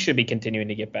 Like, he should be continuing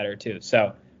to get better too.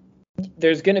 So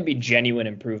there's going to be genuine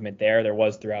improvement there. There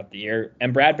was throughout the year.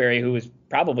 And Bradbury, who is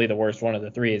probably the worst one of the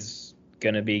 3,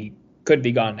 could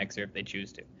be gone next year if they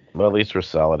choose to. Well, at least we're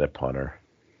solid at punter.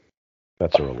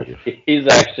 That's a relief. He's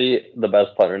actually the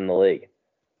best punter in the league.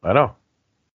 I know.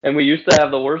 And we used to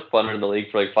have the worst punter in the league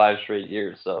for like 5 straight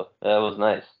years, so that was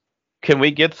nice. Can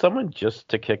we get someone just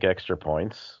to kick extra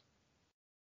points?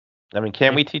 I mean,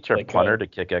 can we teach our punter to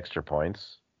kick extra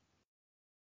points?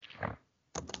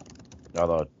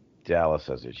 Although Dallas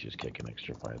has issues kicking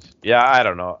extra points. Yeah, I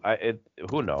don't know.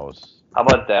 Who knows? How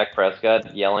about Dak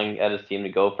Prescott yelling at his team to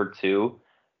go for 2?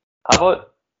 How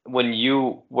about when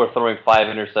you were throwing 5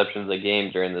 interceptions a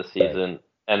game during the season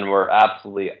and were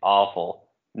absolutely awful?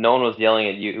 No one was yelling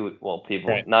at you. Well, people,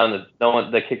 right.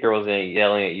 The kicker wasn't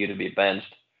yelling at you to be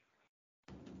benched.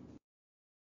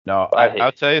 No,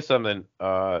 I'll tell you something.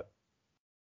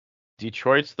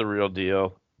 Detroit's the real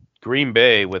deal. Green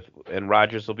Bay and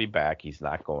Rodgers will be back. He's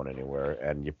not going anywhere,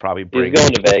 and you probably bring. He's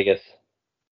going to Vegas.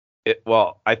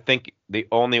 I think the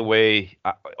only way,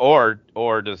 or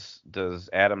does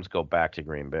Adams go back to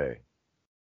Green Bay?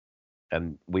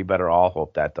 And we better all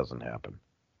hope that doesn't happen.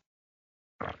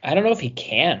 I don't know if he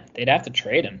can. They'd have to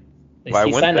trade him. He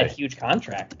signed that huge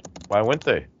contract. Why wouldn't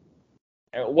they?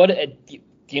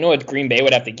 Do you know what Green Bay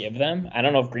would have to give them? I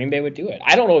don't know if Green Bay would do it.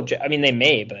 I don't know. I mean, they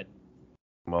may, but.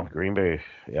 Well, Green Bay,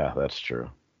 yeah, that's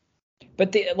true.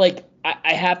 But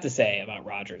I have to say about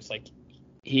Rodgers,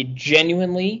 he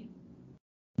genuinely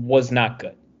was not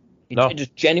good. He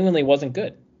just genuinely wasn't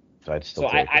good.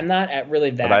 I'm not really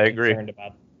that concerned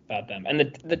about them.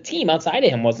 And the team outside of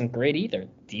him wasn't great either.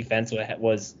 Defense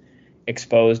was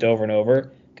exposed over and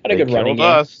over. Got a good running game.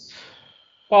 Us.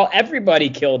 Well, everybody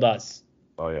killed us.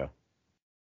 Oh yeah.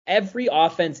 Every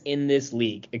offense in this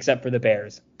league, except for the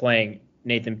Bears, playing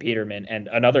Nathan Peterman and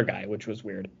another guy, which was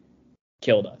weird,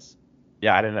 killed us.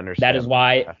 Yeah, I didn't understand. That is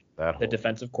why the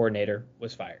defensive coordinator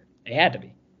was fired. It had to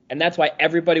be. And that's why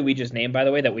everybody we just named, by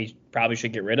the way, that we probably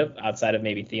should get rid of, outside of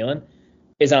maybe Thielen,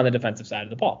 is on the defensive side of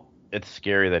the ball. It's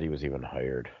scary that he was even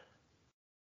hired.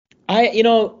 I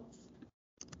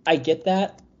get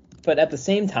that, but at the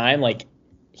same time,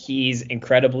 he's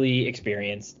incredibly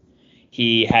experienced.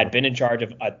 He had been in charge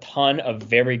of a ton of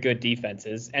very good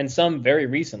defenses, and some very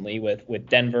recently with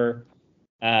Denver.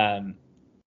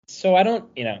 So I don't,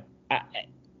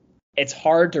 it's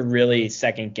hard to really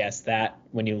second guess that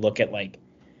when you look at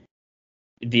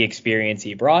the experience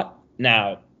he brought.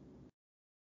 Now,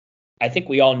 I think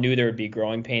we all knew there would be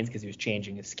growing pains because he was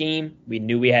changing his scheme. We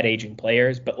knew we had aging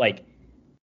players, but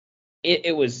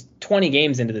it was 20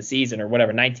 games into the season or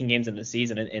whatever, 19 games into the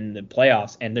season in the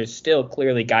playoffs, and there's still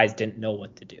clearly guys didn't know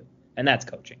what to do. And that's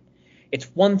coaching. It's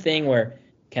one thing where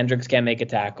Kendricks can't make a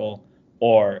tackle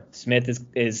or Smith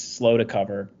is slow to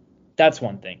cover. That's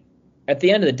one thing. At the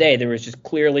end of the day, there was just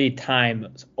clearly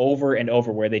times over and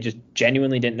over where they just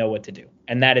genuinely didn't know what to do.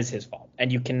 And that is his fault.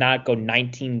 And you cannot go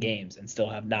 19 games and still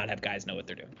not have guys know what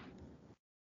they're doing.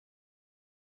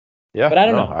 Yeah, but I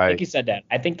don't know. Like you said, Dad,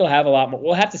 I think they'll have a lot more.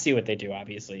 We'll have to see what they do,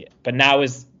 obviously. But now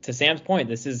is, to Sam's point,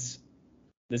 this is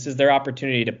their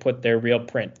opportunity to put their real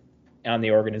print on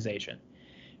the organization.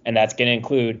 And that's going to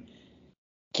include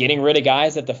getting rid of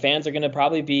guys that the fans are going to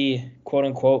probably be, quote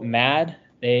unquote, mad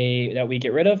that we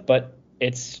get rid of, but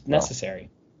it's necessary.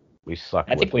 We suck.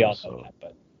 I think we all know that,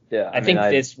 but Yeah, I think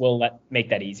this will make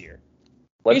that easier.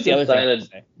 Let's Here's the other just thing sign I a would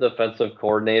say. defensive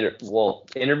coordinator. Well,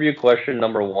 interview question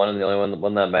number one, and the only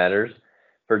one that matters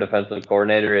for defensive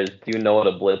coordinator is: do you know what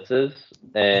a blitz is,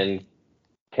 and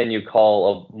can you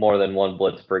call more than one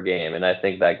blitz per game? And I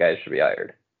think that guy should be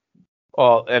hired.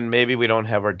 Well, and maybe we don't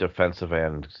have our defensive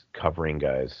end covering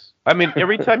guys. I mean,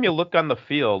 every time you look on the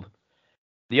field,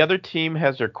 the other team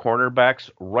has their cornerbacks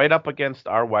right up against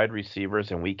our wide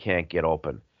receivers, and we can't get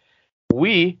open.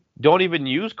 We don't even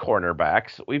use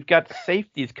cornerbacks. We've got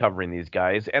safeties covering these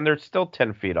guys, and they're still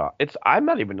 10 feet off. I'm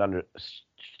not even under.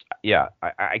 Yeah,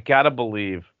 I gotta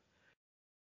believe.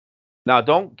 Now,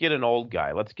 don't get an old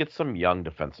guy. Let's get some young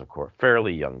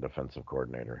fairly young defensive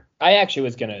coordinator. I actually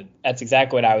was gonna. That's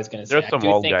exactly what I was gonna say. There's some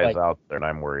old guys out there, and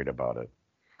I'm worried about it.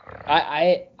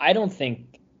 I don't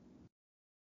think.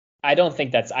 I don't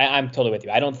think that's. I'm totally with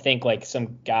you. I don't think like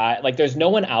some guy like there's no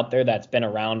one out there that's been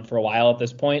around for a while at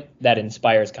this point that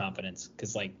inspires confidence.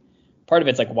 Because like part of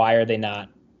it's like why are they not,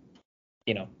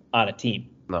 on a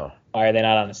team? No. Why are they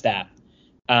not on a staff?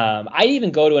 I'd even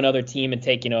go to another team and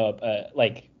take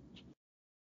like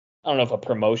I don't know if a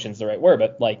promotion's the right word,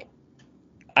 but like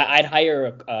I'd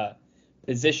hire a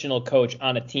positional coach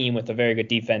on a team with a very good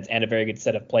defense and a very good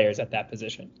set of players at that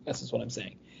position. This is what I'm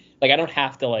saying. Like I don't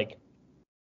have to like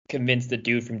convince the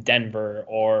dude from Denver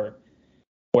or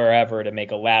wherever to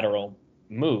make a lateral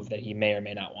move that he may or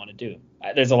may not want to do.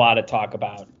 There's a lot of talk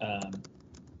about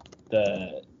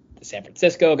the San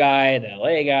Francisco guy, the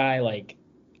LA guy. Like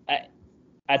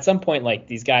at some point, like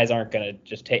these guys aren't gonna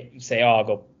just say, "Oh, I'll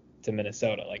go to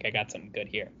Minnesota." Like I got something good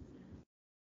here.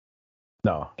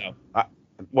 No. So.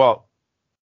 Well,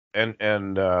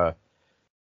 and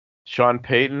Sean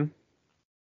Payton.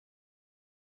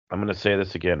 I'm going to say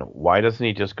this again. Why doesn't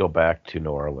he just go back to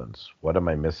New Orleans? What am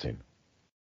I missing?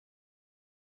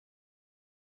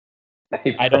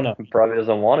 I don't know. He probably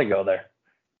doesn't want to go there.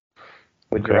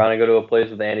 Would you want to go to a place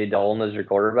with Andy Dalton as your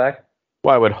quarterback?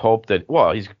 Well, I would hope that.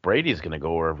 Well, Brady's going to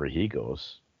go wherever he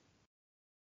goes.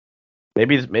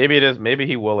 Maybe it is. Maybe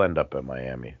he will end up in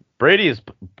Miami. Brady's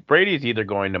either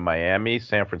going to Miami,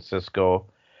 San Francisco,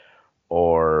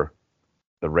 or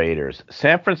the Raiders.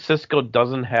 San Francisco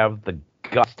doesn't have the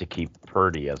guts to keep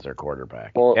Purdy as their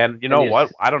quarterback. Well, and you know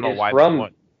what? I don't know why.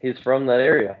 He's from that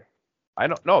area. I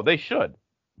don't know. They should,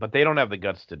 but they don't have the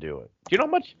guts to do it. Do you know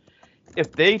how much?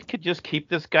 If they could just keep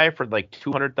this guy for like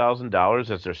 $200,000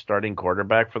 as their starting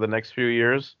quarterback for the next few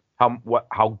years,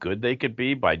 how good they could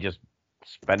be by just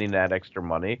spending that extra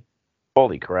money.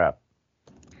 Holy crap.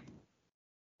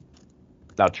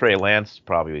 Now Trey Lance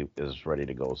probably is ready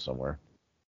to go somewhere.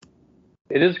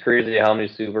 It is crazy how many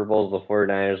Super Bowls the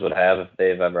 49ers would have if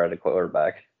they've ever had a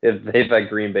quarterback. If they've had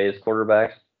Green Bay's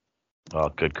quarterbacks.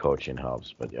 Well, good coaching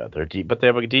helps, but yeah, they're deep, but they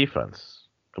have a defense.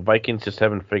 The Vikings just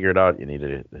haven't figured out you need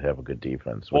to have a good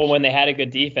defense. Well, when they had a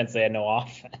good defense, they had no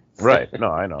offense. Right.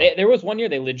 No, I know. There was one year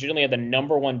they legitimately had the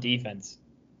number one defense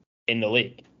in the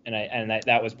league. And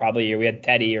that was probably a year we had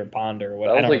Teddy or Ponder or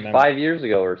whatever. That was like remember. 5 years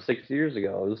ago or 6 years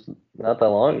ago. It was not that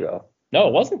long ago. No,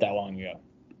 it wasn't that long ago.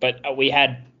 But we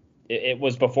had it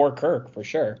was before Kirk for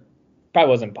sure. Probably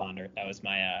wasn't Ponder. That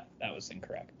was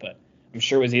incorrect. But I'm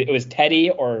sure it was Teddy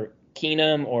or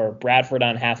Keenum or Bradford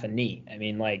on half a knee. I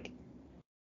mean, like.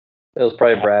 It was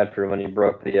probably Bradford when he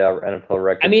broke the NFL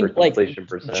record for completion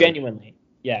percentage.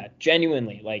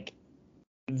 Genuinely, like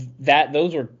that.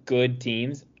 Those were good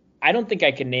teams. I don't think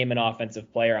I can name an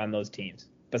offensive player on those teams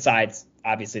besides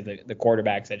obviously the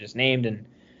quarterbacks I just named, and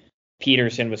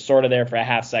Peterson was sort of there for a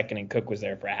half second and Cook was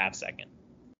there for a half second.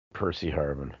 Percy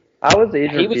Harvin.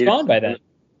 He was gone by then.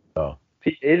 Oh.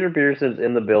 Adrian Peterson's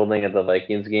in the building at the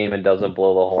Vikings game and doesn't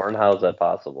blow the horn. How is that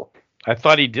possible? I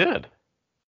thought he did.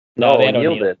 No,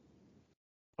 O'Neal did.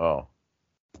 Oh.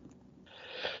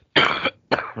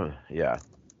 Yeah.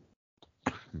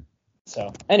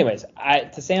 So, anyways,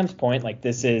 to Sam's point, like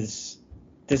this is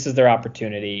their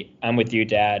opportunity. I'm with you,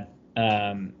 Dad.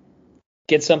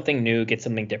 Get something new, get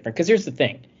something different. Because here's the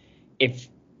thing: if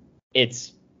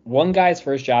it's one guy's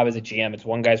first job as a GM, it's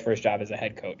one guy's first job as a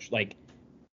head coach. Like,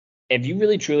 if you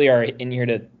really truly are in here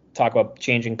to talk about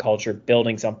changing culture,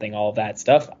 building something, all of that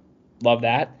stuff, love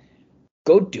that.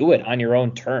 Go do it on your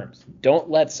own terms. Don't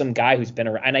let some guy who's been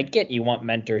around. And I get you want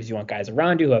mentors, you want guys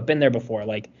around you who have been there before.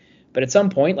 Like, but at some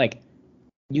point, like.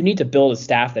 You need to build a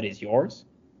staff that is yours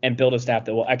and build a staff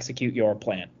that will execute your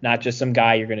plan, not just some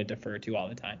guy you're going to defer to all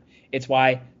the time. It's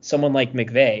why someone like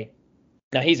McVay,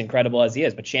 now he's incredible as he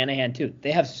is, but Shanahan too,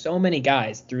 they have so many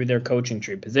guys through their coaching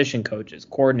tree, position coaches,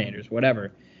 coordinators,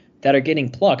 whatever, that are getting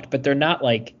plucked, but they're not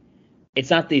like, it's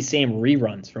not these same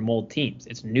reruns from old teams.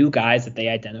 It's new guys that they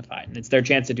identified, and it's their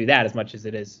chance to do that as much as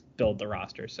it is build the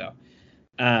roster. So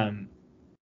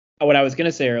What I was going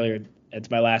to say earlier, it's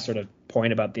my last sort of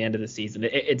point about the end of the season.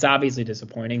 It's obviously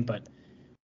disappointing, but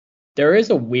there is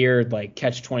a weird like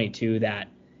catch-22 that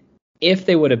if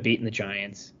they would have beaten the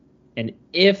Giants, and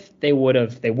if they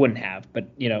wouldn't have, but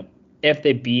if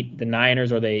they beat the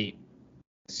Niners or they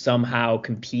somehow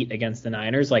compete against the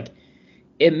Niners, like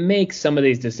it makes some of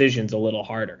these decisions a little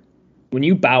harder. When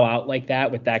you bow out like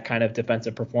that with that kind of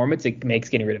defensive performance, it makes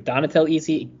getting rid of Donatel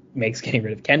easy. It makes getting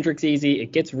rid of Kendricks easy.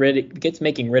 It makes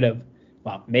getting rid of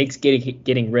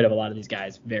a lot of these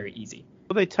guys very easy.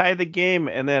 Well, they tie the game,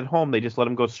 and then at home they just let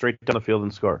them go straight down the field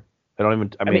and score. I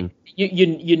mean,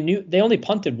 you knew they only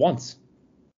punted once.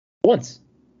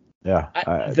 Yeah.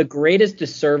 The greatest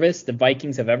disservice the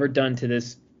Vikings have ever done to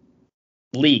this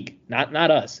league,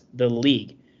 not us, the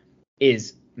league,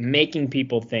 is making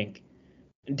people think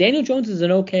Daniel Jones is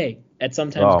an okay at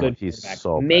sometimes good quarterback.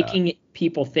 So making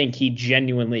people think he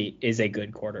genuinely is a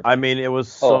good quarterback. I mean, it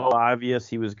was so obvious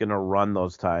he was going to run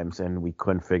those times, and we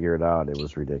couldn't figure it out. It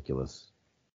was ridiculous.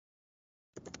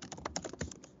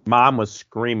 Mom was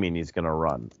screaming he's going to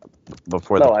run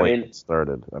before the play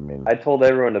started. I told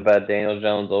everyone to bet Daniel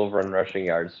Jones over in rushing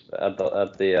yards at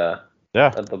the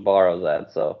bar I was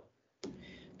at. So,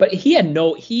 but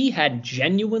he had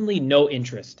genuinely no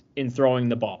interest in throwing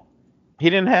the ball. He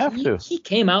didn't have to. He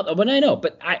came out, but I know,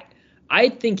 but I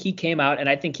think he came out, and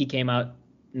I think he came out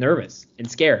nervous and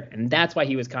scared, and that's why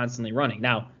he was constantly running.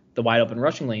 Now, the wide open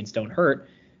rushing lanes don't hurt,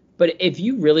 but if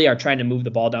you really are trying to move the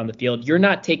ball down the field, you're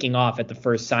not taking off at the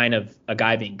first sign of a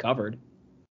guy being covered.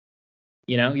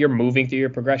 You're moving through your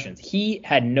progressions. He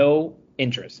had no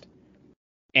interest,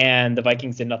 and the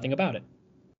Vikings did nothing about it.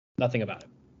 Nothing about it.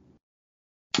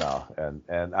 No,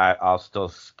 and I'll still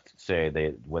say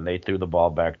when they threw the ball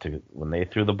back to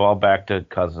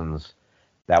Cousins,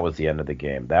 that was the end of the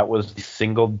game. That was the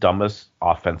single dumbest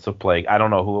offensive play. I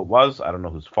don't know who it was. I don't know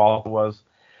whose fault it was.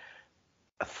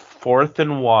 4th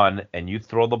and 1, and you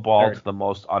throw the ball to the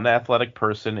most unathletic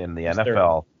person in the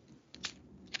NFL.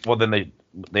 Well, then they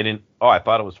didn't. Oh, I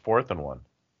thought it was 4th and 1.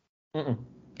 Mm-mm.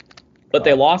 But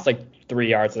they lost like 3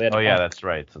 yards. So they had to punt. Yeah, that's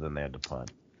right. So then they had to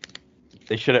punt.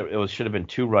 It should have been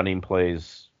 2 running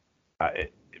plays.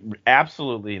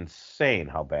 Absolutely insane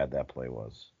how bad that play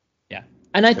was. Yeah,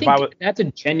 and I think that's a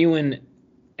genuine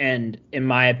and, in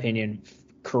my opinion,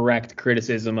 correct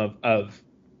criticism of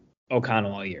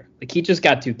O'Connell all year. Like, he just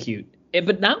got too cute,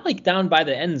 but not like down by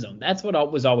the end zone. That's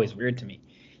what was always weird to me.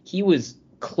 He was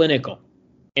clinical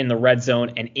in the red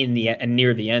zone and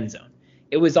near the end zone.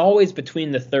 It was always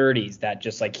between the 30s that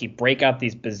just like he break out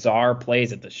these bizarre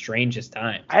plays at the strangest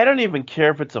times. I don't even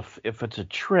care if it's a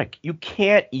trick. You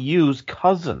can't use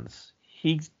Cousins.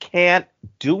 He can't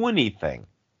do anything.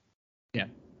 Yeah.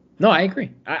 No, I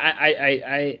agree.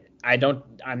 I don't.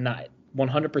 I'm not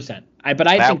 100%. But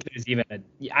I think there's even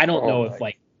I don't know if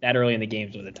like that early in the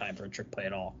games was a time for a trick play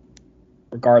at all,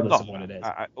 regardless of what it is.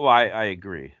 I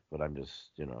agree, but I'm just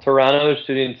Toronto is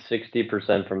shooting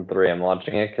 60% from 3. I'm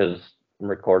watching it because I'm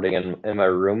recording in my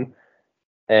room,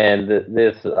 and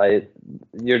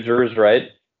your Drew's right.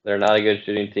 They're not a good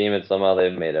shooting team, and somehow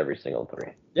they've made every single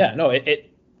 3. Yeah, no,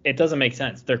 it doesn't make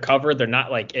sense. They're covered. They're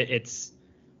not like it's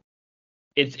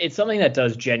something that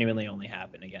does genuinely only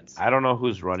happen against. I don't know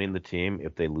who's running the team.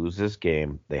 If they lose this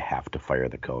game, they have to fire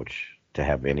the coach to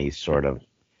have any sort of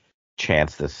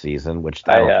chance this season. Which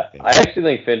I actually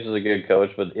think Finch is a good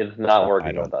coach, but it's not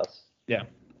working with us. Yeah,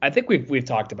 I think we've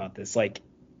talked about this. Like,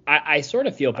 I sort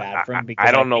of feel bad for him because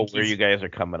I don't know where you guys are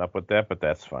coming up with that, but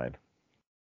that's fine.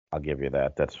 I'll give you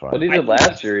that. That's fine. What he did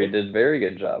last year, he did a very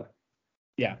good job.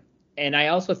 Yeah, and I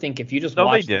also think if you just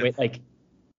watch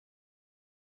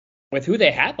with who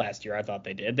they had last year, I thought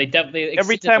they did. They definitely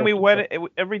every time we went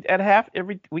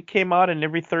we came out and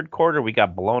every third quarter we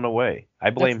got blown away.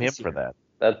 I blame him for that.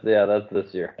 That's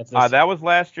this year. That was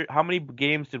last year. How many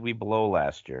games did we blow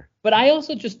last year? But I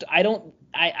also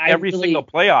every single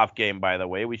playoff game, by the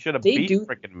way, we should have beat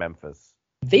freaking Memphis.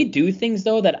 They do things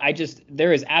though that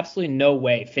there is absolutely no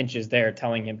way Finch is there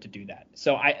telling him to do that.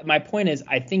 So my point is,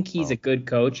 I think he's a good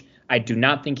coach. I do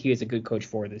not think he is a good coach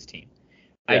for this team.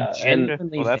 Yeah,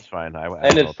 that's fine.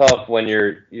 And it's tough when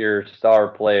your star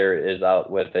player is out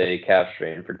with a calf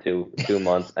strain for two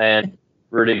months, and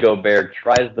Rudy Gobert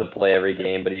tries to play every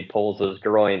game, but he pulls his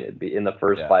groin in the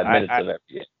first 5 minutes of every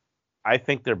game. I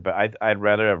think I'd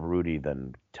rather have Rudy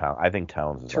than Towns. I think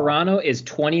Towns is Toronto is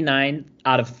 29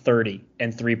 out of 30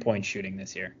 in 3-point shooting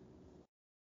this year,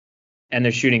 and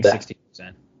they're shooting 60%.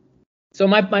 So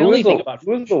my only thing about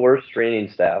who's the worst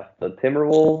training staff? The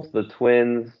Timberwolves, the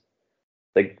Twins,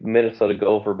 the Minnesota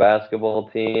Gopher basketball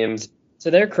team. To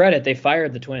their credit, they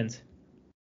fired the Twins.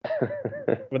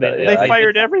 They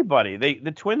fired everybody.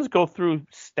 The Twins go through.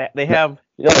 They have.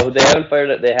 No, they haven't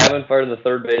fired. They haven't fired the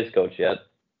third base coach yet.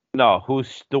 No,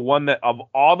 who's the one that of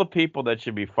all the people that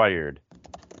should be fired?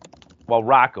 Well,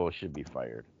 Rocco should be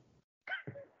fired,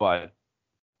 but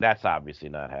that's obviously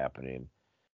not happening.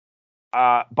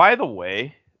 By the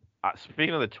way,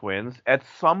 speaking of the Twins, at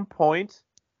some point,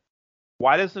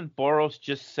 why doesn't Boros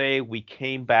just say we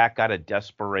came back out of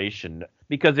desperation?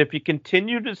 Because if you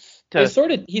continue to they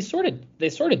sort of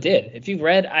did. If you've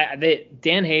read,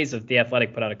 Dan Hayes of The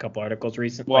Athletic put out a couple articles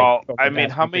recently. Well, I mean,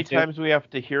 how many times do we have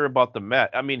to hear about the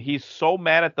Mets? I mean, he's so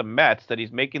mad at the Mets that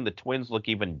he's making the Twins look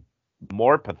even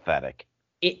more pathetic.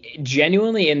 It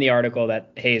genuinely, in the article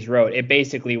that Hayes wrote, it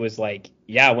basically was like,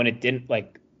 yeah, when it didn't,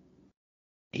 like,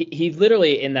 he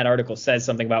literally in that article says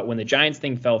something about when the Giants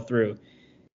thing fell through,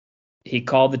 he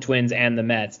called the Twins and the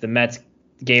Mets. The Mets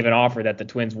gave an offer that the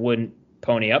Twins wouldn't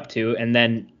pony up to, and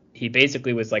then he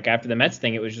basically was like, after the Mets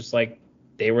thing, it was just like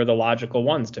they were the logical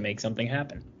ones to make something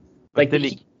happen. But like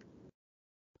then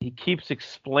he keeps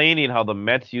explaining how the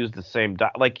Mets use the same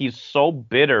like he's so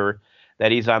bitter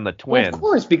that he's on the Twins. Well, of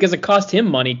course, because it cost him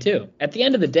money too. At the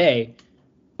end of the day,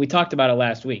 we talked about it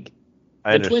last week.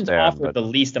 The Twins offered the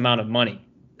least amount of money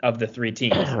of the three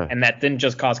teams, and that didn't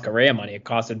just cost Correa money. It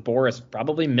costed Boris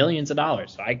probably millions of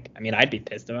dollars. So I mean, I'd be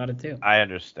pissed about it too. I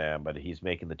understand, but he's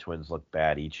making the Twins look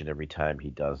bad each and every time he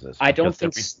does this. I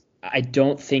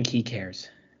don't think he cares.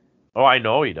 Oh, I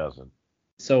know he doesn't.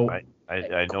 So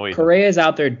I know he. Correa's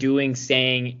out there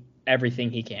saying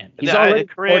everything he can. He's already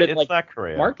recorded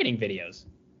marketing videos.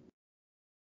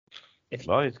 He's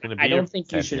going to be. I don't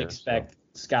think you should expect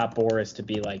Scott Boras to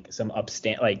be like some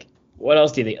upstand. Like, what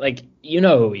else do you think? Like, you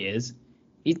know who he is.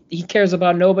 He cares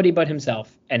about nobody but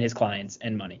himself and his clients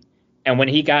and money. And when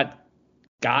he got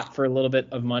for a little bit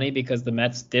of money because the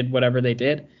Mets did whatever they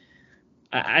did,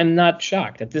 I'm not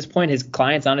shocked. At this point, his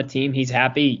client's on a team. He's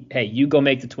happy. Hey, you go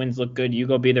make the Twins look good. You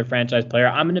go be their franchise player.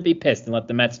 I'm going to be pissed and let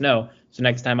the Mets know. So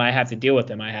next time I have to deal with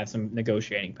him, I have some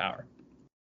negotiating power.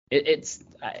 Do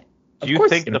you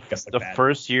think the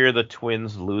first year the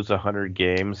Twins lose 100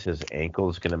 games, his ankle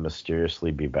is going to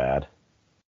mysteriously be bad?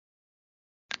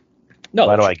 No.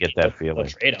 Why do I get that feeling? They'll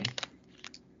trade him.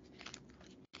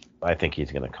 I think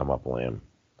he's going to come up lame.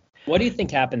 What do you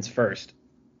think happens first?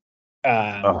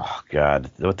 Oh God,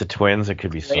 with the Twins, it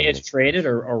could be something. Is traded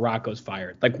or Rocco's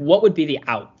fired. Like, what would be the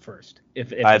out first?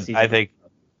 If I think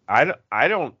I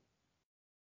don't.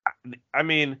 I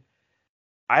mean,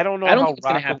 I don't know how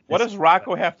Rocco. What does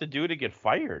Rocco have to do to get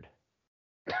fired?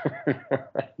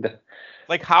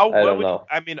 Like how? I don't know.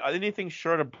 I mean, anything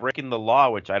short of breaking the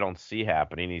law, which I don't see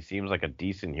happening. He seems like a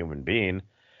decent human being.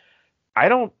 I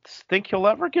don't think he'll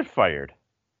ever get fired.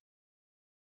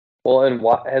 Well, and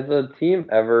has the team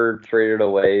ever traded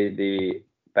away the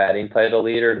batting title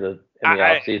leader in the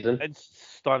offseason? It's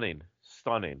stunning.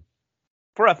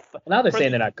 Now they're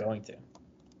saying they're not going to.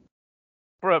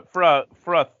 For a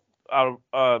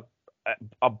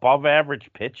above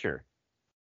average pitcher.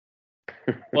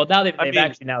 Well, now they've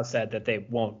actually now said that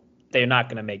they're not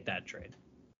going to make that trade.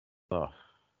 Oh.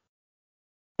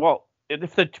 Well,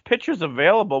 if the pitcher's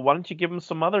available, why don't you give him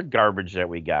some other garbage that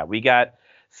we got? We got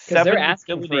because they're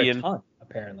asking for a ton,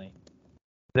 apparently.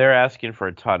 They're asking for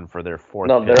a ton for their fourth.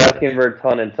 No, they're asking for a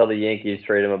ton until the Yankees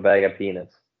trade him a bag of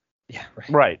peanuts. Yeah,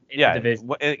 right. Yeah,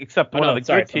 except one of the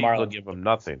good teams will give them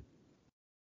nothing.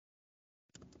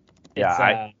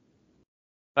 Yeah,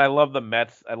 I love the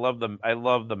Mets. I love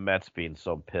the Mets being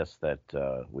so pissed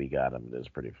that we got him. It is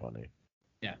pretty funny.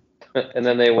 Yeah. And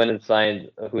then they went and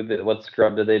signed what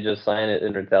scrub did they just sign it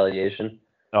in retaliation?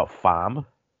 Oh, Pham.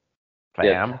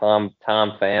 Yeah, Tom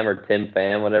Pham or Tim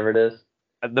Pham, whatever it is.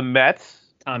 The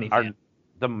Mets Tommy Pham.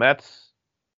 The Mets.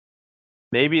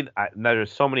 Maybe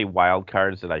there's so many wild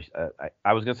cards that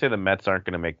I was gonna say the Mets aren't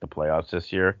gonna make the playoffs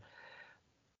this year.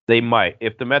 They might.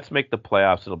 If the Mets make the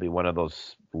playoffs, it'll be one of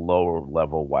those lower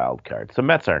level wild cards. The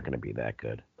Mets aren't going to be that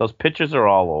good. Those pitchers are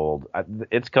all old.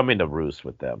 It's coming to roost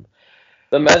with them.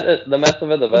 The Mets have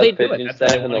had the best pitching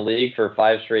staff in the league for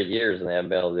 5 straight years, and they haven't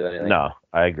been able to do anything. No,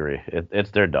 I agree.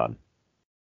 They're done.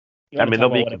 I mean, they'll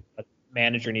be. What a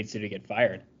manager needs to get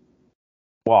fired.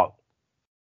 Well,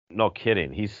 no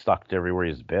kidding. He's sucked everywhere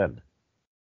he's been.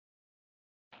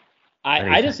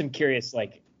 I just am curious,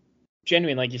 like.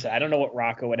 Genuine, like you said, I don't know what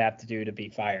Rocco would have to do to be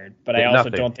fired, but I also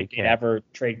don't think they'd ever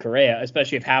trade Correa,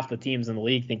 especially if half the teams in the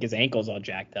league think his ankle's all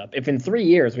jacked up. If in 3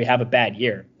 years we have a bad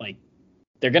year, like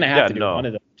they're gonna have to do one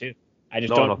of those two. I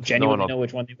just don't genuinely know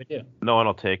which one they would do. No one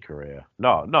will take Correa.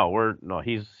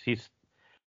 He's.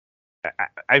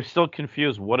 I'm still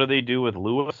confused. What do they do with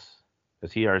Lewis?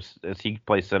 Does he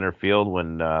play center field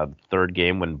when third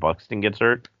game when Buxton gets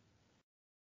hurt?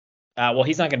 Well,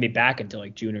 he's not going to be back until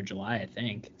like June or July, I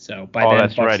think. So by Oh, then,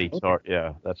 that's Bucks right. will-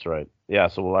 Yeah, that's right. Yeah,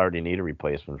 so we'll already need a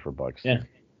replacement for Buxton. Yeah.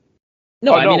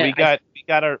 No, I mean,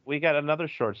 we got another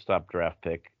shortstop draft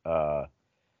pick. well,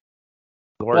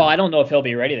 Gordon. I don't know if he'll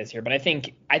be ready this year, but I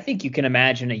think you can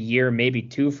imagine a year, maybe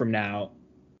 2 from now,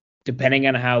 depending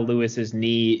on how Lewis's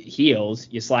knee heals,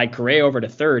 you slide Correa over to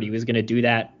third. He was going to do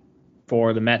that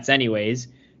for the Mets anyways.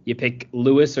 You pick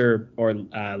Lewis or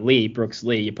Lee, Brooks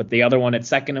Lee. You put the other one at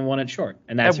second and one at short,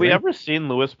 and that's Have we ever seen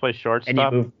Lewis play shortstop? And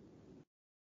you move.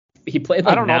 He played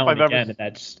like I don't know now if and I've again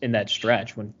ever in that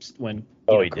stretch when he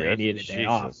Correa did. needed a day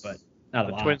off, but not a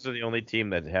The lot. Twins are the only team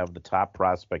that have the top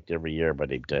prospect every year, but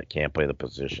he can't play the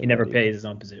position. He never plays his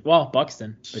own position. Well,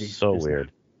 Buxton, but he's so just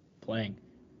weird playing.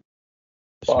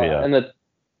 And the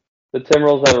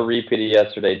Timberwolves have a repeat of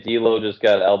yesterday. D'Lo just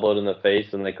got elbowed in the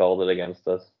face, and they called it against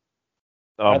us.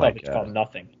 Oh I my thought they god! called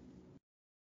nothing.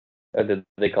 Did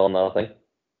they call nothing?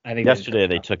 I think Yesterday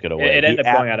they took it away. It ended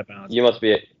up going out of bounds. You must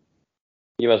be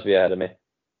ahead of me.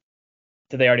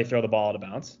 Did they already throw the ball out of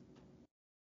bounds?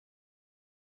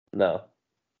 No.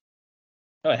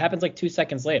 Oh, it happens like 2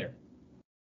 seconds later.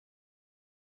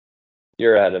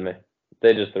 You're ahead of me.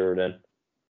 They just threw it in.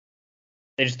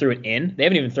 They just threw it in. They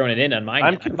haven't even thrown it in on mine.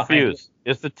 I'm yet. confused.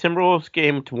 Is the Timberwolves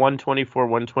game to 124,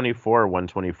 124, or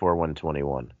 124,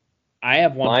 121? I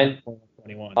have Mine-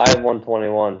 121. I have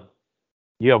 121.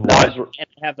 You have Mine's- what? And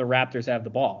I have the Raptors have the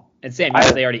ball. And Sam, I you said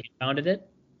have- they already inbounded it?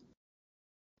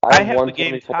 I have have the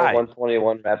game 124, tied.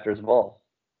 121 Raptors ball.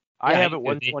 I Yeah, have it do.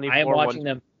 124. I am watching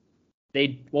them.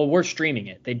 We're streaming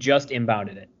it. They just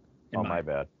inbounded it. in Oh, mine. my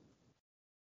bad.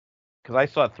 Because I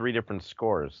saw 3 different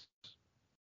scores.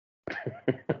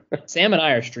 Sam and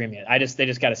I are streaming it. They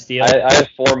just got to steal. I have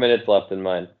 4 minutes left in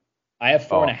mine. I have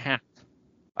 4 Oh. and a half.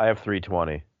 I have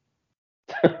 320.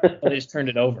 But they just turned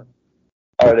it over.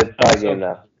 All right, it's tie So- game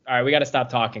now. All right, we got to stop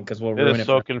talking because we'll It ruin is it.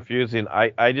 so For, confusing.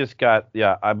 I just got,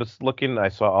 I was looking, I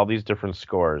saw all these different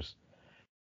scores.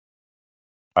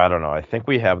 I don't know. I think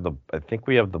we have the,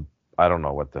 I don't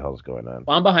know what the hell's going on.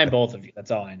 well, I'm behind both of you.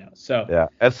 That's all I know. So Yeah.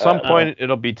 At some Uh, point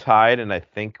it'll be tied, and I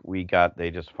think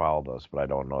they just fouled us, but I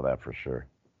don't know that for sure.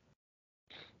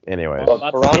 Anyways. Well,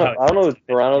 let's Toronto, see how it I don't know goes.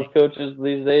 who Toronto's coach is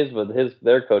these days, but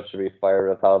their coach should be fired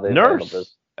with how they handled this.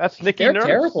 Nurse. That's Nicky they're Nurse.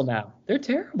 terrible now. They're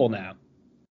terrible now.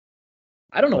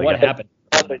 I don't know Like, what happened.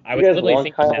 I You was guys literally want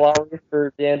thinking Kyle that. Lowry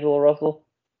for D'Angelo Russell?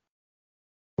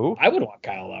 Who? I would want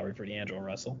Kyle Lowry for D'Angelo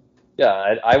Russell.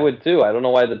 Yeah, I would too. I don't know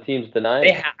why the team's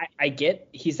denying it. I get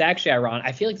he's actually ironic.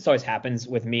 I feel like this always happens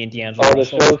with me and D'Angelo Oh, the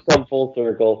Russell. show's come full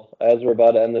circle. As we're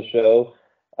about to end the show,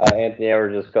 Anthony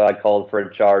Edwards just got called for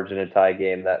a charge in a tie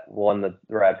game that won the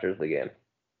Raptors the game.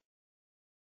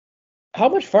 How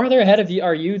much farther ahead of you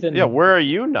are you than? Yeah, where are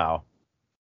you now?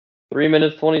 3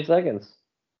 minutes, 20 seconds.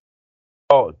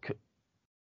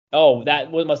 Oh,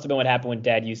 that must have been what happened when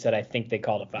Dad. You said I think they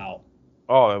called a foul.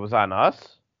 it was on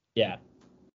us? Yeah.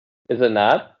 Is it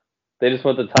not? They just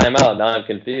went the timeout. Now I'm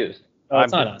confused. Oh,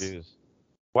 it's I'm not us. confused.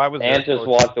 Why was Ant their just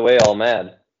coach- walked away all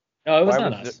mad. No, it was Why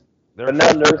not was us. their But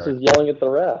now coach Nurse is yelling at the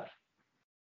ref.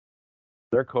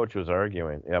 Their coach was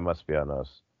arguing. Yeah, it must be on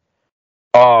us.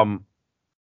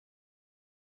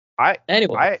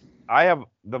 Anyway, I have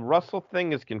the Russell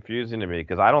thing is confusing to me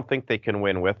because I don't think they can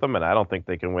win with him, and I don't think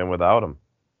they can win without him.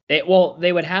 they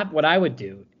would have. What I would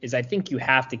do is I think you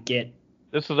have to get.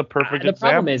 This is a perfect The example.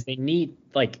 problem is they need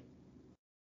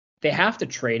they have to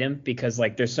trade him because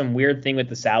there's some weird thing with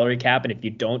the salary cap, and if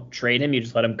you don't trade him, you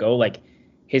just let him go.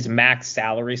 His max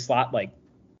salary slot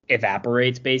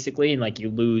evaporates basically, and you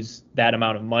lose that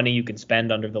amount of money you can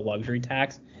spend under the luxury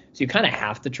tax. So you kind of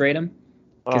have to trade him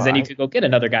because then you could go get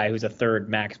another guy who's a third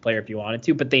max player if you wanted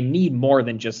to. But they need more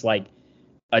than just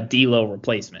a D'Lo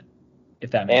replacement.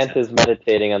 If that makes Ant sense. is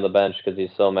meditating on the bench because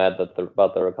he's so mad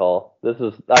about the recall.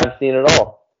 I've seen it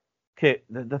all. Okay,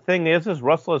 the thing is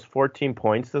Russell has 14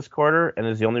 points this quarter and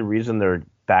is the only reason they're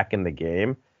back in the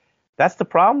game. That's the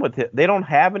problem with it. They don't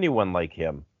have anyone like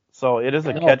him. So it is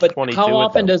a catch-22. How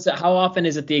often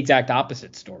is it the exact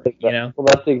opposite story? You know? Well,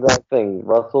 that's the exact thing.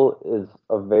 Russell is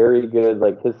a very good,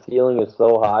 his ceiling is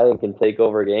so high and can take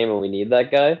over a game, and we need that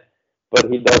guy.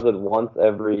 But he does it once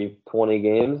every 20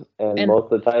 games, and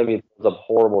most of the time he throws up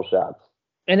horrible shots.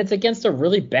 And it's against a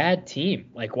really bad team.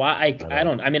 Why?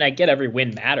 I get every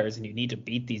win matters and you need to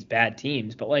beat these bad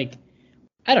teams, but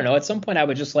I don't know. At some point, I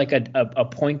would just like a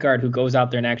point guard who goes out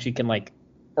there and actually can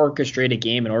orchestrate a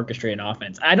game and orchestrate an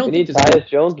offense. I don't We think need there's Tyus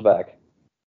Jones back.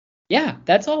 Yeah,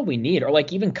 that's all we need. Or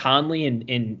even Conley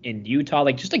in Utah,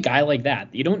 just a guy like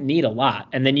that. You don't need a lot,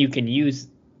 and then you can use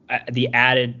the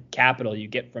added capital you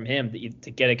get from him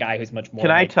to get a guy who's much more.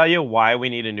 Can I tell you why we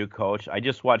need a new coach? I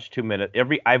just watched 2 minutes.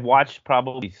 I've watched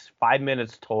probably 5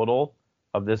 minutes total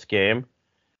of this game,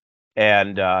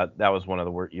 and that was one of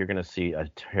the worst. You're going to see a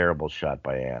terrible shot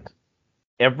by Ant.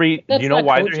 Do you know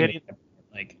why they're hitting?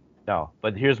 No,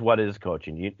 but here's what is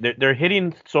coaching. They're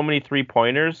hitting so many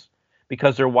 3-pointers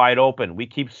because they're wide open. We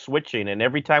keep switching, and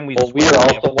every time we switch, we're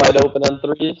also wide open on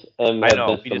threes, and I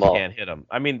know we just can't hit them.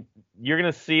 I mean, you're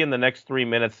gonna see in the next 3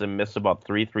 minutes them miss about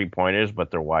 3-pointers, but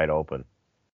they're wide open.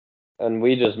 And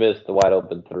we just missed the wide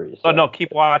open threes. So. Oh no,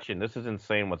 keep watching. This is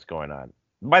insane. What's going on?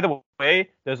 By the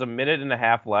way, there's a minute and a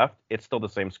half left. It's still the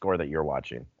same score that you're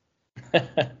watching.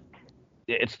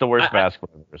 It's the worst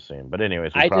basketball I've ever seen. But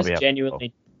anyways, I just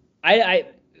genuinely.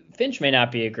 Finch may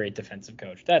not be a great defensive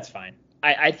coach. That's fine.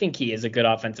 I think he is a good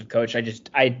offensive coach. I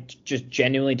just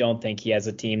genuinely don't think he has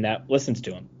a team that listens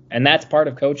to him, and that's part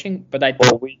of coaching. But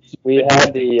we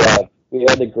had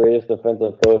the greatest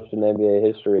defensive coach in NBA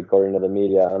history according to the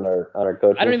media on our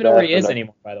coaching. I don't even know where he is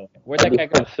anymore. By the way, where'd that guy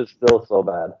go? It's still so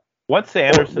bad. What's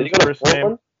Anderson's first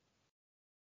name?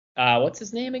 What's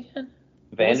his name again?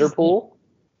 Vanderpool.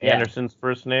 Yeah. Anderson's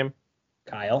first name?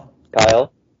 Kyle.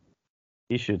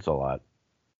 He shoots a lot.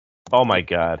 Oh my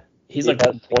God. He's been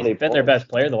their best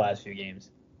player the last few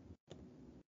games.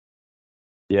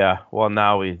 Yeah. Well,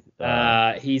 now he's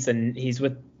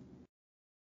unemployed.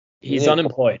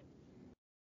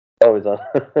 Oh, he's on.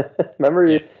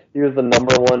 Remember, he was the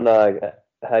number one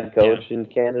head coach in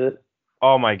candidate.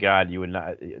 Oh my God, you would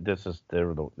not. This is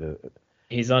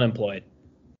He's unemployed.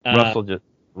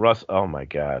 Russ. Oh my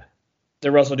God.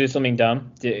 Did Russell do something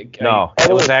dumb? No,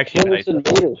 it was actually Anderson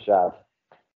made his shot.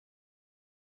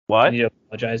 What? Can you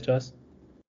apologize to us?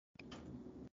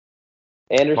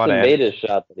 Anderson made his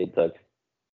shot that he took.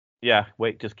 Yeah,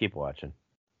 wait, just keep watching.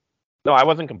 No, I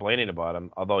wasn't complaining about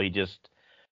him, although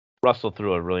Russell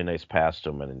threw a really nice pass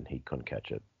to him and he couldn't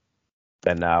catch it.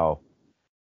 And now,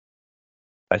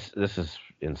 this is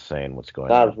insane what's going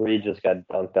on. Naz Reid just got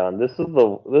dunked on. This is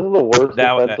the worst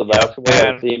defensive basketball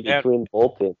I've seen between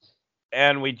both teams.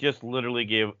 And we just literally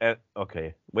gave.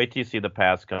 Okay, wait till you see the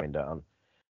pass coming down.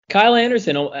 Kyle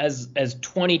Anderson has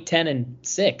 20, 10, and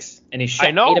 6, and he shot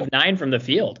 8 of 9 from the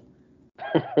field.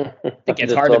 I think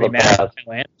it's hard to be mad at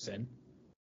Kyle Anderson.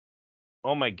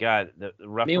 Oh my God! The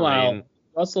referee. Meanwhile,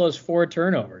 Russell has 4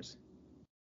 turnovers.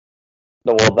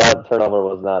 No, well, that turnover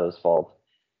was not his fault.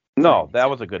 No, that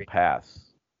was a good pass.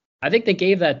 I think they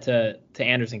gave that to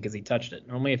Anderson because he touched it.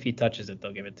 Normally, if he touches it,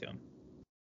 they'll give it to him.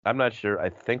 I'm not sure. I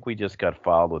think we just got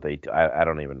fouled with I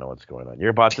don't even know what's going on. You're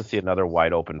about to see another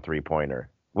wide open 3-pointer.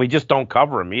 We just don't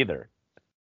cover him either.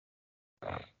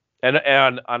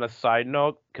 And on a side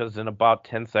note, because in about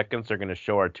 10 seconds they're going to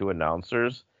show our 2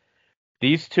 announcers.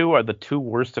 These 2 are the 2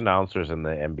 worst announcers in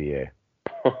the NBA.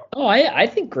 Oh, I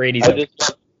think Grady's okay.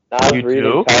 You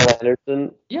do? Kyle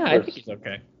Anderson. Yeah, I think he's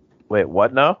okay. Wait,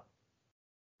 what now?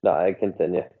 No, I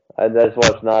continue. I just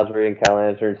watched Naz Reid and Kyle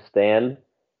Anderson stand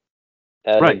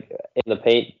in the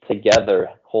paint together,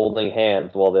 holding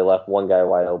hands while they left one guy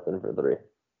wide open for 3.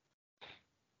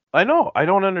 I know. I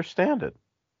don't understand it.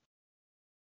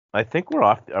 I think we're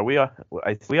off. Are we off?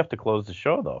 We have to close the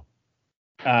show, though.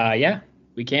 Yeah,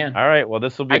 we can. All right. Well,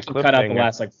 this will be I can cut out the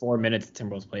last 4 minutes of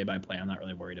Timberwolves play-by-play. I'm not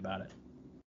really worried about it.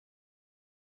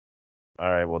 All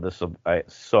right. Well,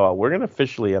 so we're going to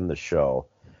officially end the show.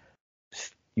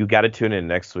 You got to tune in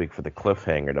next week for the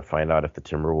cliffhanger to find out if the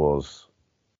Timberwolves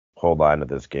hold on to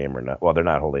this game or not. Well, they're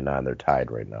not holding on. They're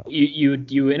tied right now.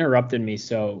 You interrupted me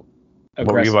so aggressively.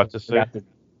 What were you about to say?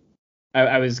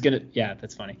 I was going to... Yeah,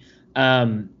 that's funny.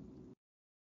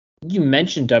 You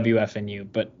mentioned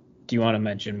WFNU, but do you want to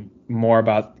mention more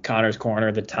about Connor's Corner,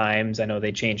 the times? I know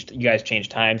you guys changed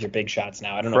times or big shots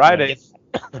now. I don't know. Fridays.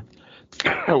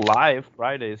 Live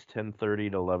Fridays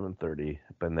 10:30 to 11:30,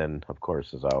 and then of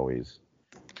course as always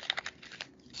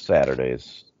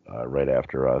Saturdays right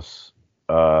after us.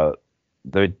 The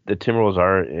Timberwolves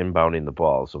are inbounding the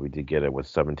ball, so we did get it with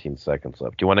 17 seconds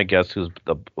left. Do you want to guess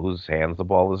whose hands the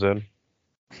ball is in?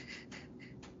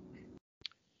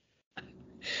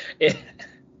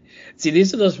 See,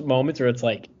 these are those moments where it's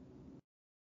like,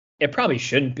 it probably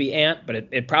shouldn't be Ant, but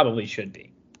it probably should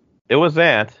be. It was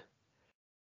Ant.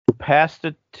 Who passed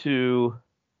it to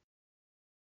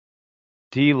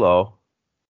D'Lo,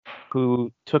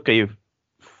 who took a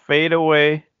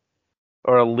fadeaway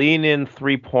or a lean-in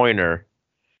 3-pointer,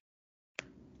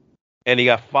 and he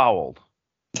got fouled.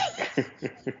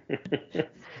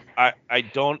 I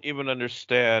don't even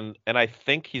understand, and I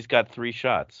think he's got 3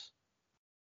 shots.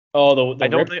 Oh, I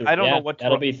don't know what.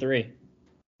 That'll be 3.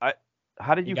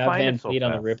 How did you find it so fast?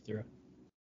 On the rip through.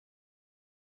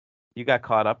 You got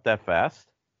caught up that fast?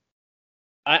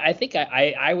 I think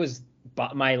I was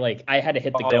I had to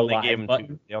hit the Oh, go live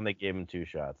button. They only gave him 2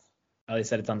 shots. Oh, they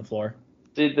said it's on the floor.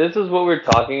 See, this is what we're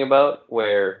talking about,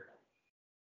 where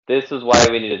this is why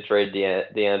we need to trade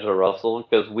D'Angelo Russell,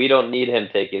 because we don't need him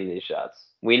taking these shots.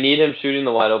 We need him shooting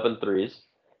the wide open threes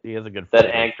He is a good that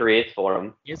free Ant creates for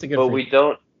him. He is a good But free.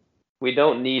 we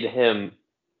don't need him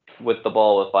with the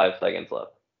ball with 5 seconds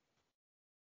left.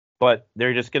 But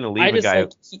they're just going to leave I a just guy.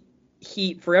 like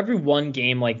he for every one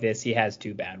game like this, he has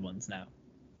 2 bad ones now.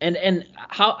 And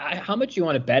how much you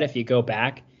want to bet if you go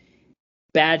back?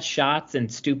 Bad shots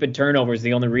and stupid turnovers.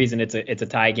 The only reason it's a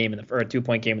tie game or a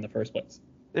 2-point game in the first place.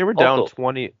 They were down Also,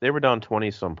 20. They were down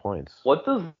 20 some points. What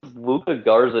does Luka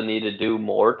Garza need to do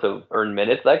more to earn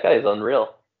minutes? That guy is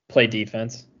unreal. Play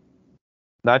defense.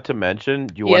 Not to mention,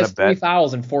 do you He want has to 3 bet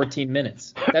fouls in 14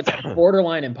 minutes. That's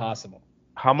borderline impossible.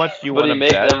 how much do you But want he to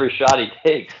makes bet? every shot he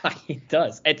takes. He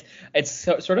does. It's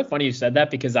sort of funny you said that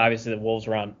because obviously the Wolves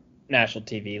were on national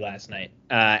TV last night,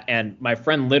 and my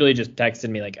friend literally just texted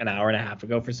me like an hour and a half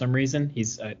ago for some reason.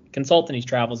 He's a consultant. He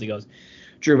travels. He goes,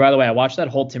 Drew, by the way, I watched that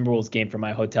whole Timberwolves game from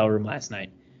my hotel room last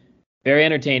night. Very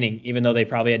entertaining, even though they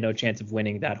probably had no chance of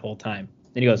winning that whole time.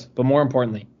 Then he goes, but more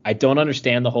importantly, I don't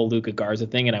understand the whole Luka Garza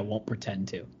thing, and I won't pretend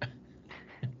to.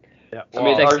 Yeah, I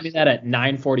mean, He our- texted me that at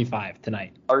 9:45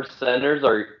 tonight. Our centers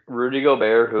are Rudy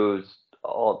Gobert, who's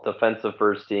all defensive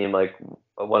first team, like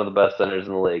one of the best centers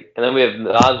in the league. And then we have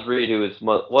Naz Reid, who is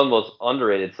one of the most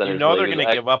underrated centers. you know in the they're league, going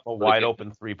to give up a wide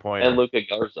open 3-pointer, and Luka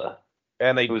Garza.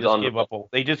 and they who's just on gave the-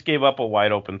 up a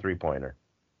wide open 3-pointer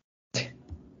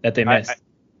That they missed.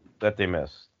 that they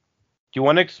missed. Do you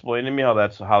want to explain to me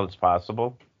how it's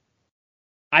possible?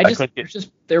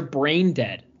 They're brain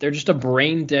dead. They're just a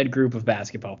brain dead group of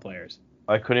basketball players.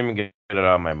 I couldn't even get it out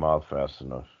of my mouth fast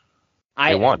enough.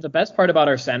 They won. The best part about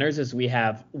our centers is we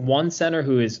have one center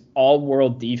who is all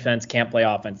world defense, can't play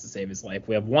offense to save his life.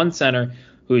 We have one center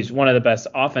who's one of the best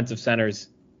offensive centers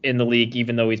in the league,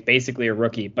 even though he's basically a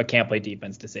rookie, but can't play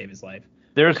defense to save his life.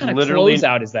 There's What kind literally of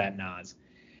closeout is that, Nas?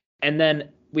 And then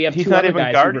we have He's 2 not other even guys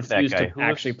who guarding that refuse guy. to Who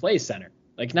actually is- play center.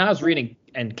 Like Nas Reed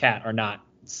and Cat are not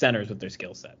centers with their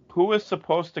skill set. who is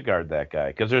supposed to guard that guy?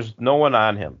 Because there's no one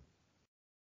on him.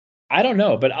 I don't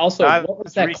know, but also Naz what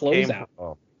was that Reid came- closeout?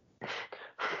 oh.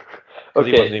 'Cause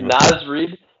he wasn't Okay, even- Naz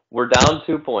Reid, we're down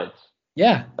 2 points.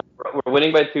 Yeah, We're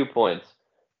winning by 2 points.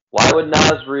 Why would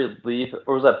Naz Reid leave,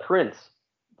 or was that Prince?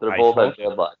 They're I both hope at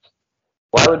deadlines.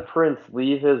 Why would Prince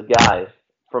leave his guy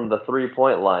from the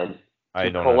 3-point line I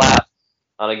to don't know. collapse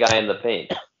on a guy in the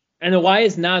paint? and then why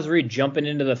is Nas Reed jumping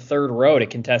into the 3rd row to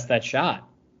contest that shot?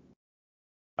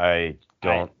 I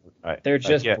don't. They're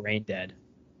just get- brain dead.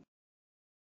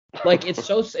 Like it's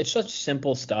such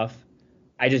simple stuff.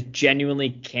 I just genuinely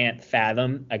can't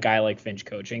fathom a guy like Finch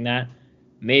coaching that.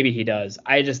 Maybe he does.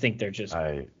 I just think they're just.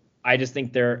 I just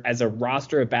think they're, as a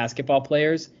roster of basketball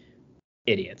players,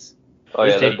 idiots. Oh yeah,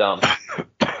 Just they're take- dumb.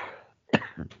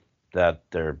 that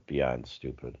they're beyond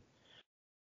stupid.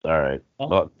 All right.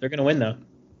 Well, they're gonna win though.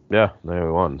 Yeah, they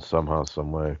won somehow,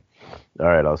 some way. All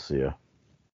right, I'll see you.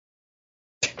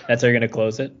 That's how you're gonna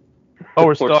close it. Oh,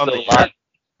 we're still on the live.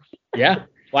 Yeah.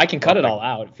 Well, I can cut it all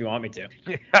out if you want me to.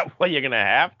 Well, you're gonna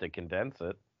have to condense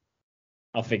it,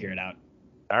 I'll figure it out.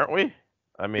 aren't we?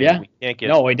 I mean, Yeah. we can't get.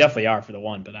 No, we definitely are for the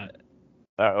one, but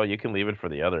Oh, you can leave it for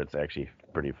the other. It's actually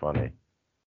pretty funny.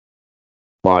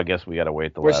 Well, I guess we gotta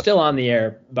wait the we're last. still on the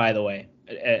air, by the way.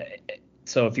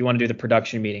 So if you want to do the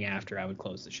production meeting after, I would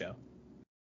close the show.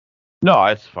 No,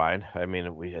 it's fine. I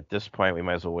mean, we at this point we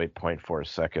might as well wait 0.4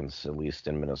 seconds at least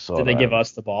in Minnesota. Did they give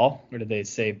us the ball, or did they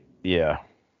say? Yeah.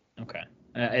 Okay,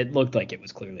 it looked like it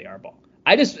was clearly our ball.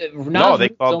 I just they was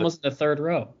called almost in the 3rd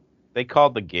row. They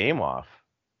called the game off,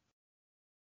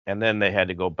 and then they had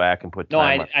to go back and put No,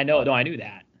 time on. I know, no, I knew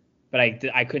that, but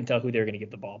I couldn't tell who they were going to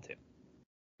give the ball to.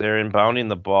 They're inbounding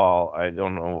the ball. I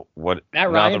don't know what. Matt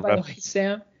now Ryan, by the refs- way,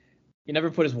 Sam, he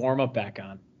never put his warm up back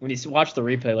on. When you watch the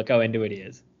replay, look how into it he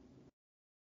is.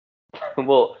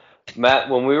 Well, Matt,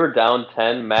 when we were down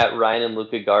 10, Matt Ryan and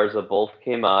Luka Garza both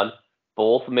came on.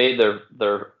 Both made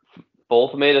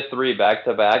both made a 3 back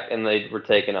to back, and they were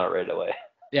taken out right away.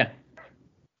 Yeah.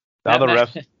 Now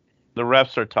Matt- the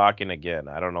refs are talking again.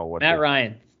 I don't know what. Matt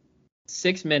Ryan,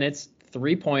 6 minutes,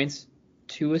 3 points,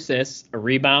 2 assists, a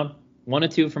rebound, 1 of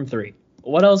 2 from 3.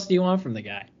 What else do you want from the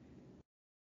guy?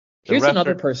 The Here's refs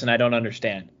another are- person I don't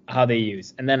understand how they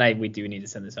use, and then we do need to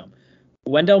send this home.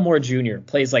 Wendell Moore Jr.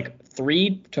 plays like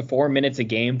 3 to 4 minutes a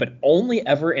game, but only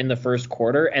ever in the first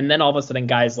quarter, and then all of a sudden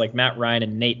guys like Matt Ryan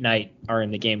and Nate Knight are in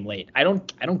the game late. I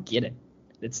don't get it.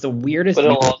 It's the weirdest. But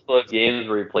he'll also have games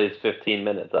where he plays 15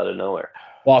 minutes out of nowhere.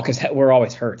 Well, because we're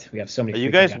always hurt. We have so many. Are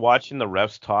you guys watching the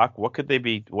refs talk? What could they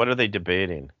be? What are they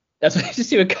debating? That's what I just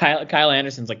see with Kyle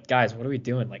Anderson's like, guys, what are we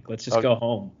doing? Like, let's just go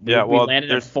home. We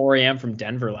landed at 4 a.m. from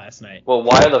Denver last night. Well,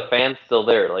 why are the fans still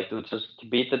there? Like, just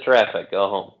beat the traffic, go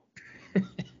home.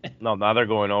 No, now they're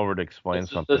going over to explain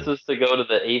something. This is to go to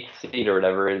the 8th seed or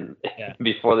whatever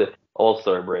before the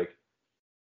All-Star break.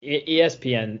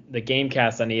 ESPN, the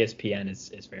Gamecast on ESPN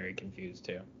is very confused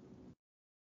too.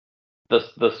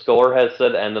 The score has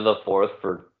said end of the 4th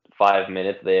for 5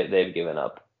 minutes. They've given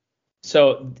up.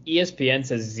 So ESPN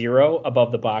says 0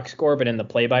 above the box score, but in the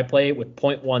play-by-play with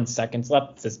 0.1 seconds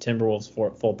left, it says Timberwolves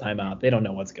for full timeout. They don't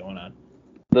know what's going on.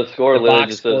 The score literally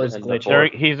just says end of the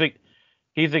 4th.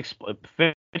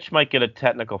 Fitch might get a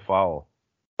technical foul.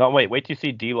 No, wait till you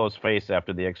see D'Lo's face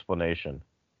after the explanation.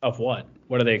 Of what?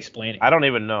 What are they explaining? I don't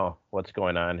even know what's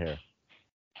going on here.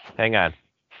 Hang on.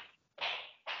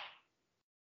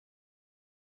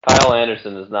 Kyle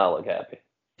Anderson does not look happy.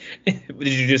 Did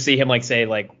you just see him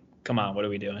say come on, what are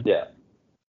we doing? Yeah.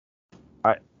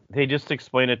 They just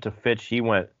explained it to Fitch. He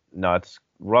went nuts.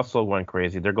 Russell went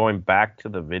crazy. They're going back to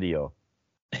the video.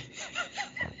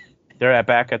 They're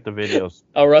back at the videos.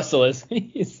 Oh, Russell is.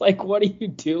 He's like, what are you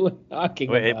talking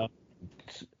about?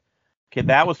 Okay,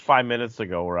 that was 5 minutes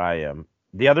ago where I am.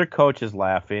 The other coach is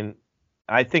laughing.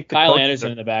 I think Kyle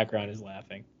Anderson in the background is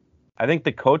laughing. I think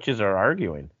the coaches are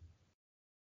arguing.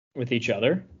 With each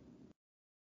other?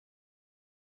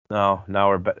 No, now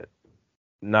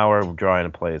we're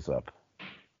drawing plays up.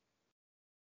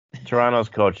 Toronto's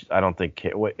coach, I don't think.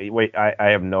 Wait, I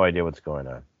have no idea what's going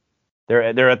on.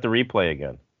 They're at the replay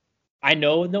again. I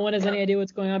know no one has any idea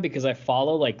what's going on because I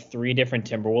follow 3 different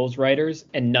Timberwolves writers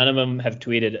and none of them have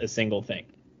tweeted a single thing.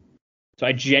 So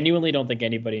I genuinely don't think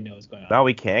anybody knows what's going on. Now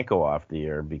we can't go off the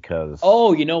air because.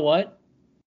 Oh, you know what?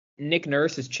 Nick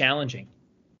Nurse is challenging.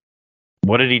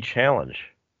 What did he challenge?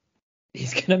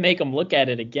 He's gonna make him look at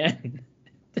it again.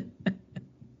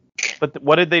 But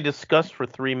what did they discuss for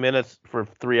 3 minutes, for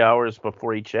 3 hours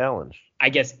before he challenged? I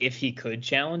guess if he could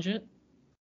challenge it.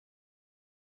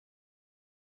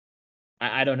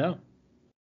 I don't know.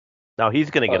 Now he's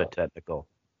going to get a technical.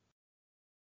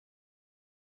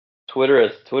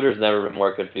 Twitter's never been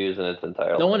more confused in its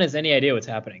entire life. No one has any idea what's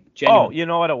happening. Genuinely. Oh, you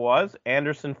know what it was?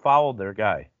 Anderson fouled their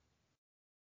guy.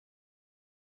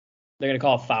 They're going to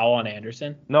call a foul on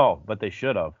Anderson? No, but they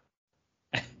should have.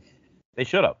 They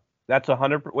should have. That's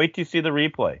 100%. Wait till you see the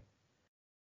replay.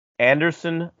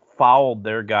 Anderson fouled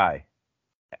their guy.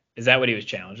 Is that what he was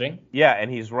challenging? Yeah,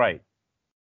 and he's right.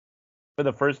 For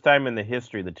the first time in the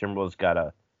history, the Timberwolves got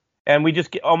a... And we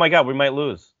just get... Oh, my God, we might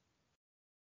lose.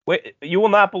 Wait, you will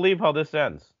not believe how this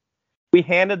ends. We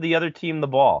handed the other team the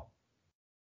ball,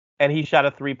 and he shot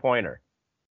a three-pointer.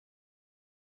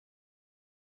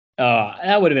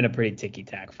 That would have been a pretty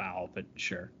ticky-tack foul, but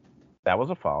sure. That was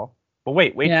a foul. But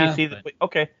wait till you see...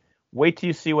 Okay, wait till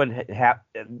you see what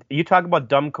happened. You talk about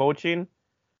dumb coaching.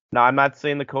 Now, I'm not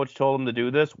saying the coach told him to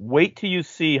do this. Wait till you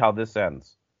see how this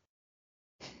ends.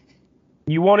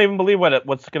 You won't even believe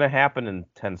what's going to happen in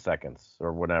 10 seconds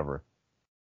or whatever.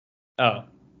 Oh.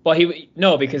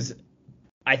 Well, because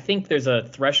I think there's a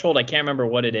threshold. I can't remember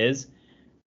what it is.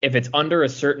 If it's under a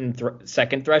certain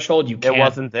second threshold, you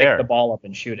can't pick the ball up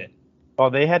and shoot it.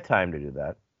 Oh, they had time to do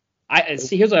that.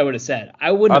 Here's what I would have said.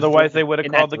 I wouldn't. Otherwise, they would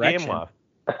have called the game off.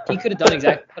 He could have done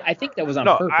exactly. I think that was on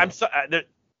purpose. I'm sorry.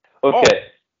 Okay.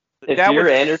 If you're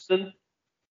Anderson,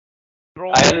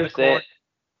 I understand.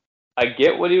 I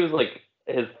get what he was like.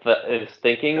 His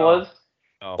thinking was.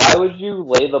 No. Why would you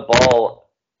lay the ball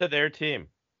to their team?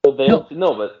 No,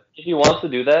 but if he wants to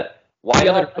do that, why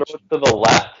not throw it to the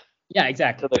left? Yeah,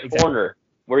 exactly. To the corner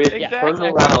where you turn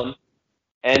around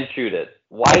and shoot it.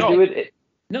 Why do it?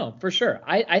 No, for sure.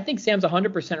 I think Sam's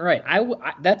 100% right.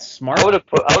 That's smart. I would have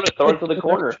thrown it to the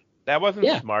corner. That wasn't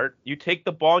smart. You take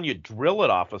the ball and you drill it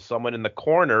off of someone in the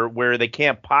corner where they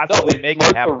can't possibly make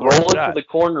it have roll it to the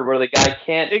corner where the guy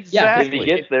can't. Exactly. If he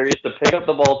gets there, he has to pick up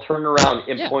the ball, turn around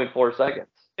in 0.4 seconds.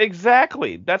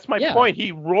 Exactly. That's my point.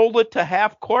 He rolled it to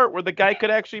half court where the guy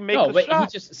could actually make the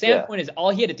shot. Sam's point is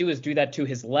all he had to do is do that to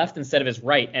his left instead of his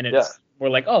right, and we're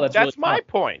like, oh, that's really my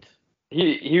point.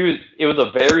 It was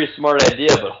a very smart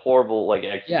idea, but horrible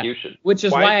execution. Yeah. Which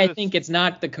is why I think it's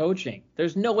not the coaching.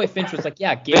 There's no way Finch was like,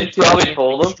 give Finch probably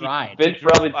told him. Finch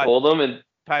probably told him, and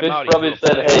Finch probably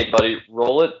said, "Hey, buddy,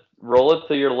 roll it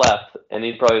to your left," and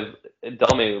he probably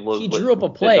dummy. He drew up a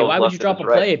play. Why would you drop a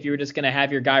play if you were just going to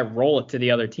have your guy roll it to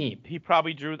the other team? He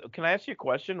probably drew. Can I ask you a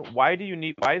question? Why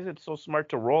is it so smart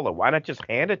to roll it? Why not just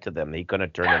hand it to them? He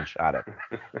couldn't turn and shot it.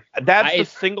 That's the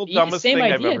single dumbest thing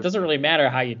I've ever. It doesn't really matter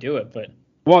how you do it, but.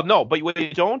 Well, no, but what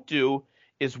you don't do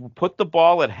is put the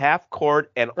ball at half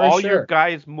court and For all sure. your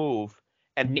guys move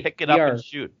and pick it We up are- and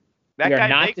shoot. That we are guy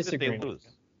not makes it, they disagreeing. lose.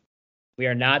 We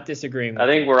are not disagreeing. I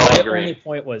think you. we're all The agreeing. only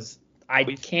point was I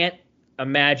can't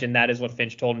imagine that is what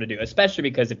Finch told him to do, especially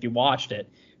because if you watched it,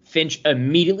 Finch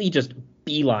immediately just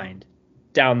beelined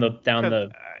down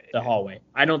the hallway.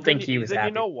 I don't think he was then happy.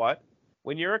 You know what?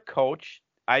 When you're a coach,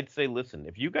 I'd say, listen,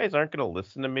 if you guys aren't going to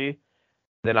listen to me,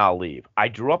 then I'll leave. I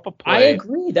drew up a play. I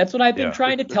agree. That's what I've been Yeah.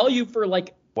 trying to tell you for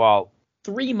like Well,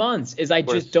 3 months. Is I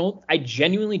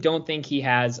genuinely don't think he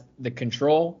has the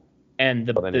control and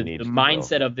the Well, then he needs to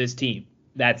mindset of this team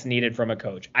that's needed from a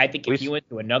coach. I think if he went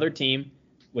to another team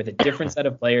with a different set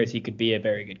of players, he could be a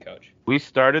very good coach. we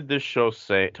started this show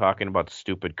talking about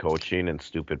stupid coaching and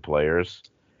stupid players.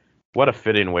 What a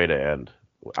fitting way to end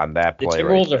on that The play.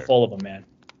 Timberwolves right are full of them, man.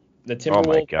 The Oh Timberwolves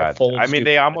my are God! full of I mean, stupid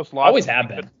they players. almost lost. Always have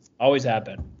been. Always have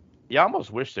been. You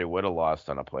almost wish they would have lost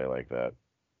on a play like that.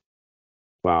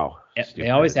 Wow. Yeah, Stupid. they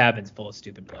always have been full of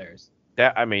stupid players.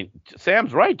 I mean,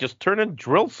 Sam's right. Just turn and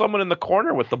drill someone in the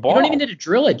corner with the ball. You don't even need to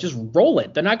drill it. Just roll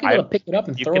it. They're not going to be able to pick it up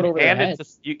and You throw it can over their hand it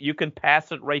head. you can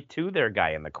pass it right to their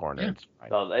guy in the corner. Yeah. It's fine.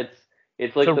 No,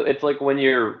 it's like So- it's like when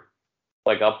you're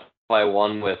like up by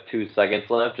 1 with 2 seconds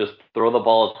left, just throw the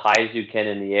ball as high as you can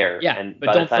in the air. Yeah, and but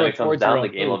by don't the time throw it it comes towards your down, own the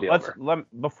game will be over.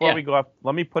 Before Yeah. we go off,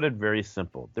 let me put it very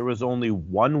simple. There was only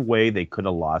one way they could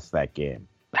have lost that game,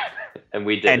 And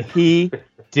we did. and he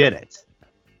did it.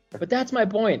 But that's my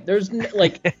point. There's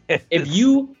like, if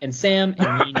you and Sam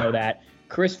and me know that,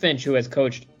 Chris Finch, who has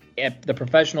coached at the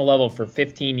professional level for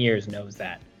 15 years, knows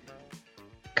that.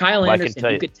 Kyle Well, I can Anderson,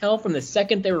 tell you you- could tell from the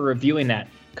second they were reviewing that,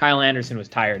 Kyle Anderson was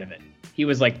tired of it. He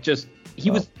was like,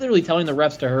 he was literally telling the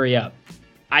refs to hurry up.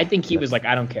 I think he was like,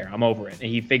 I don't care, I'm over it. And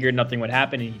he figured nothing would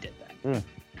happen, and he did that.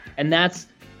 And that's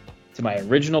to my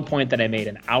original point that I made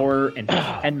an hour and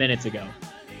 10 minutes ago.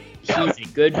 He's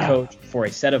a good coach for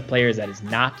a set of players that is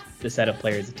not the set of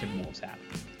players the Timberwolves have.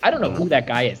 I don't know who that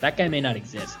guy is. That guy may not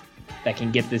exist that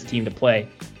can get this team to play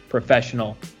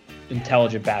professional,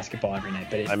 intelligent basketball every night.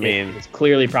 But it's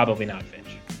clearly probably not Finch.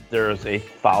 There's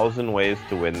 1,000 ways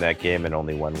to win that game and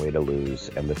only one way to lose,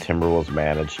 and the Timberwolves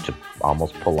managed to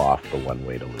almost pull off the one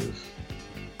way to lose.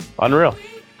 Unreal.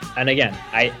 And again,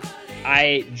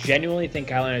 I genuinely think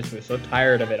Kyle Anderson was so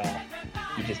tired of it all.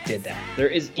 He just did that.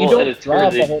 You don't draw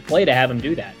up a whole play to have him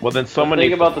do that. Well, then someone think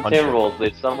needs about to the punch him. Timberwolves.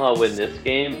 They somehow win this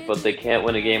game, but they can't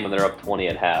win a game when they're up 20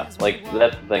 at half. Like,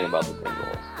 that's the thing about the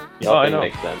Timberwolves. Oh, I Nothing know.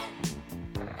 makes sense.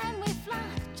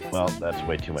 Well, that's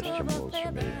way too much Timberwolves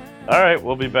for me. All right,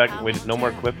 we'll be back. Wait, no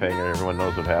more cliffhanger. Everyone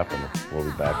knows what happened. We'll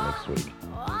be back next week.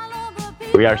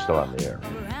 We are still on the air.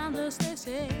 Around us they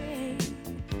say,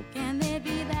 can they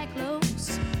be that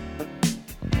close?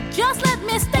 Just let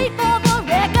me state for the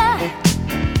record,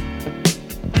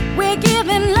 we're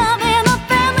giving love in a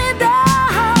family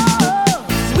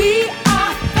dose. We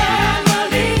are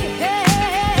family.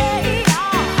 Hey,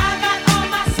 I got all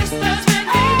my sisters with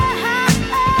me.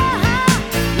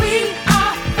 We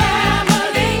are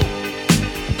family.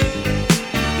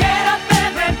 Get up,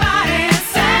 everybody, and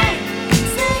sing.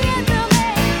 Sing it to me.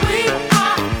 We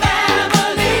are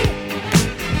family.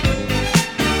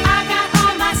 I got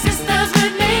all my sisters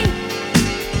with me.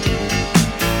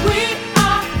 We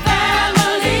are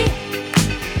family.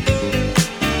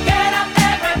 Get up,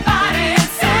 everybody, and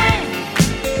sing.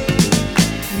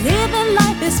 Living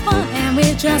life is fun, and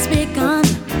we've just begun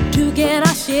to get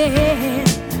our share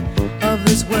of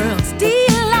this world's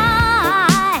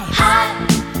delight.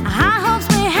 High hopes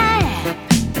we have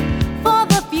for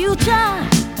the future,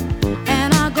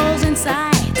 and our goals inside.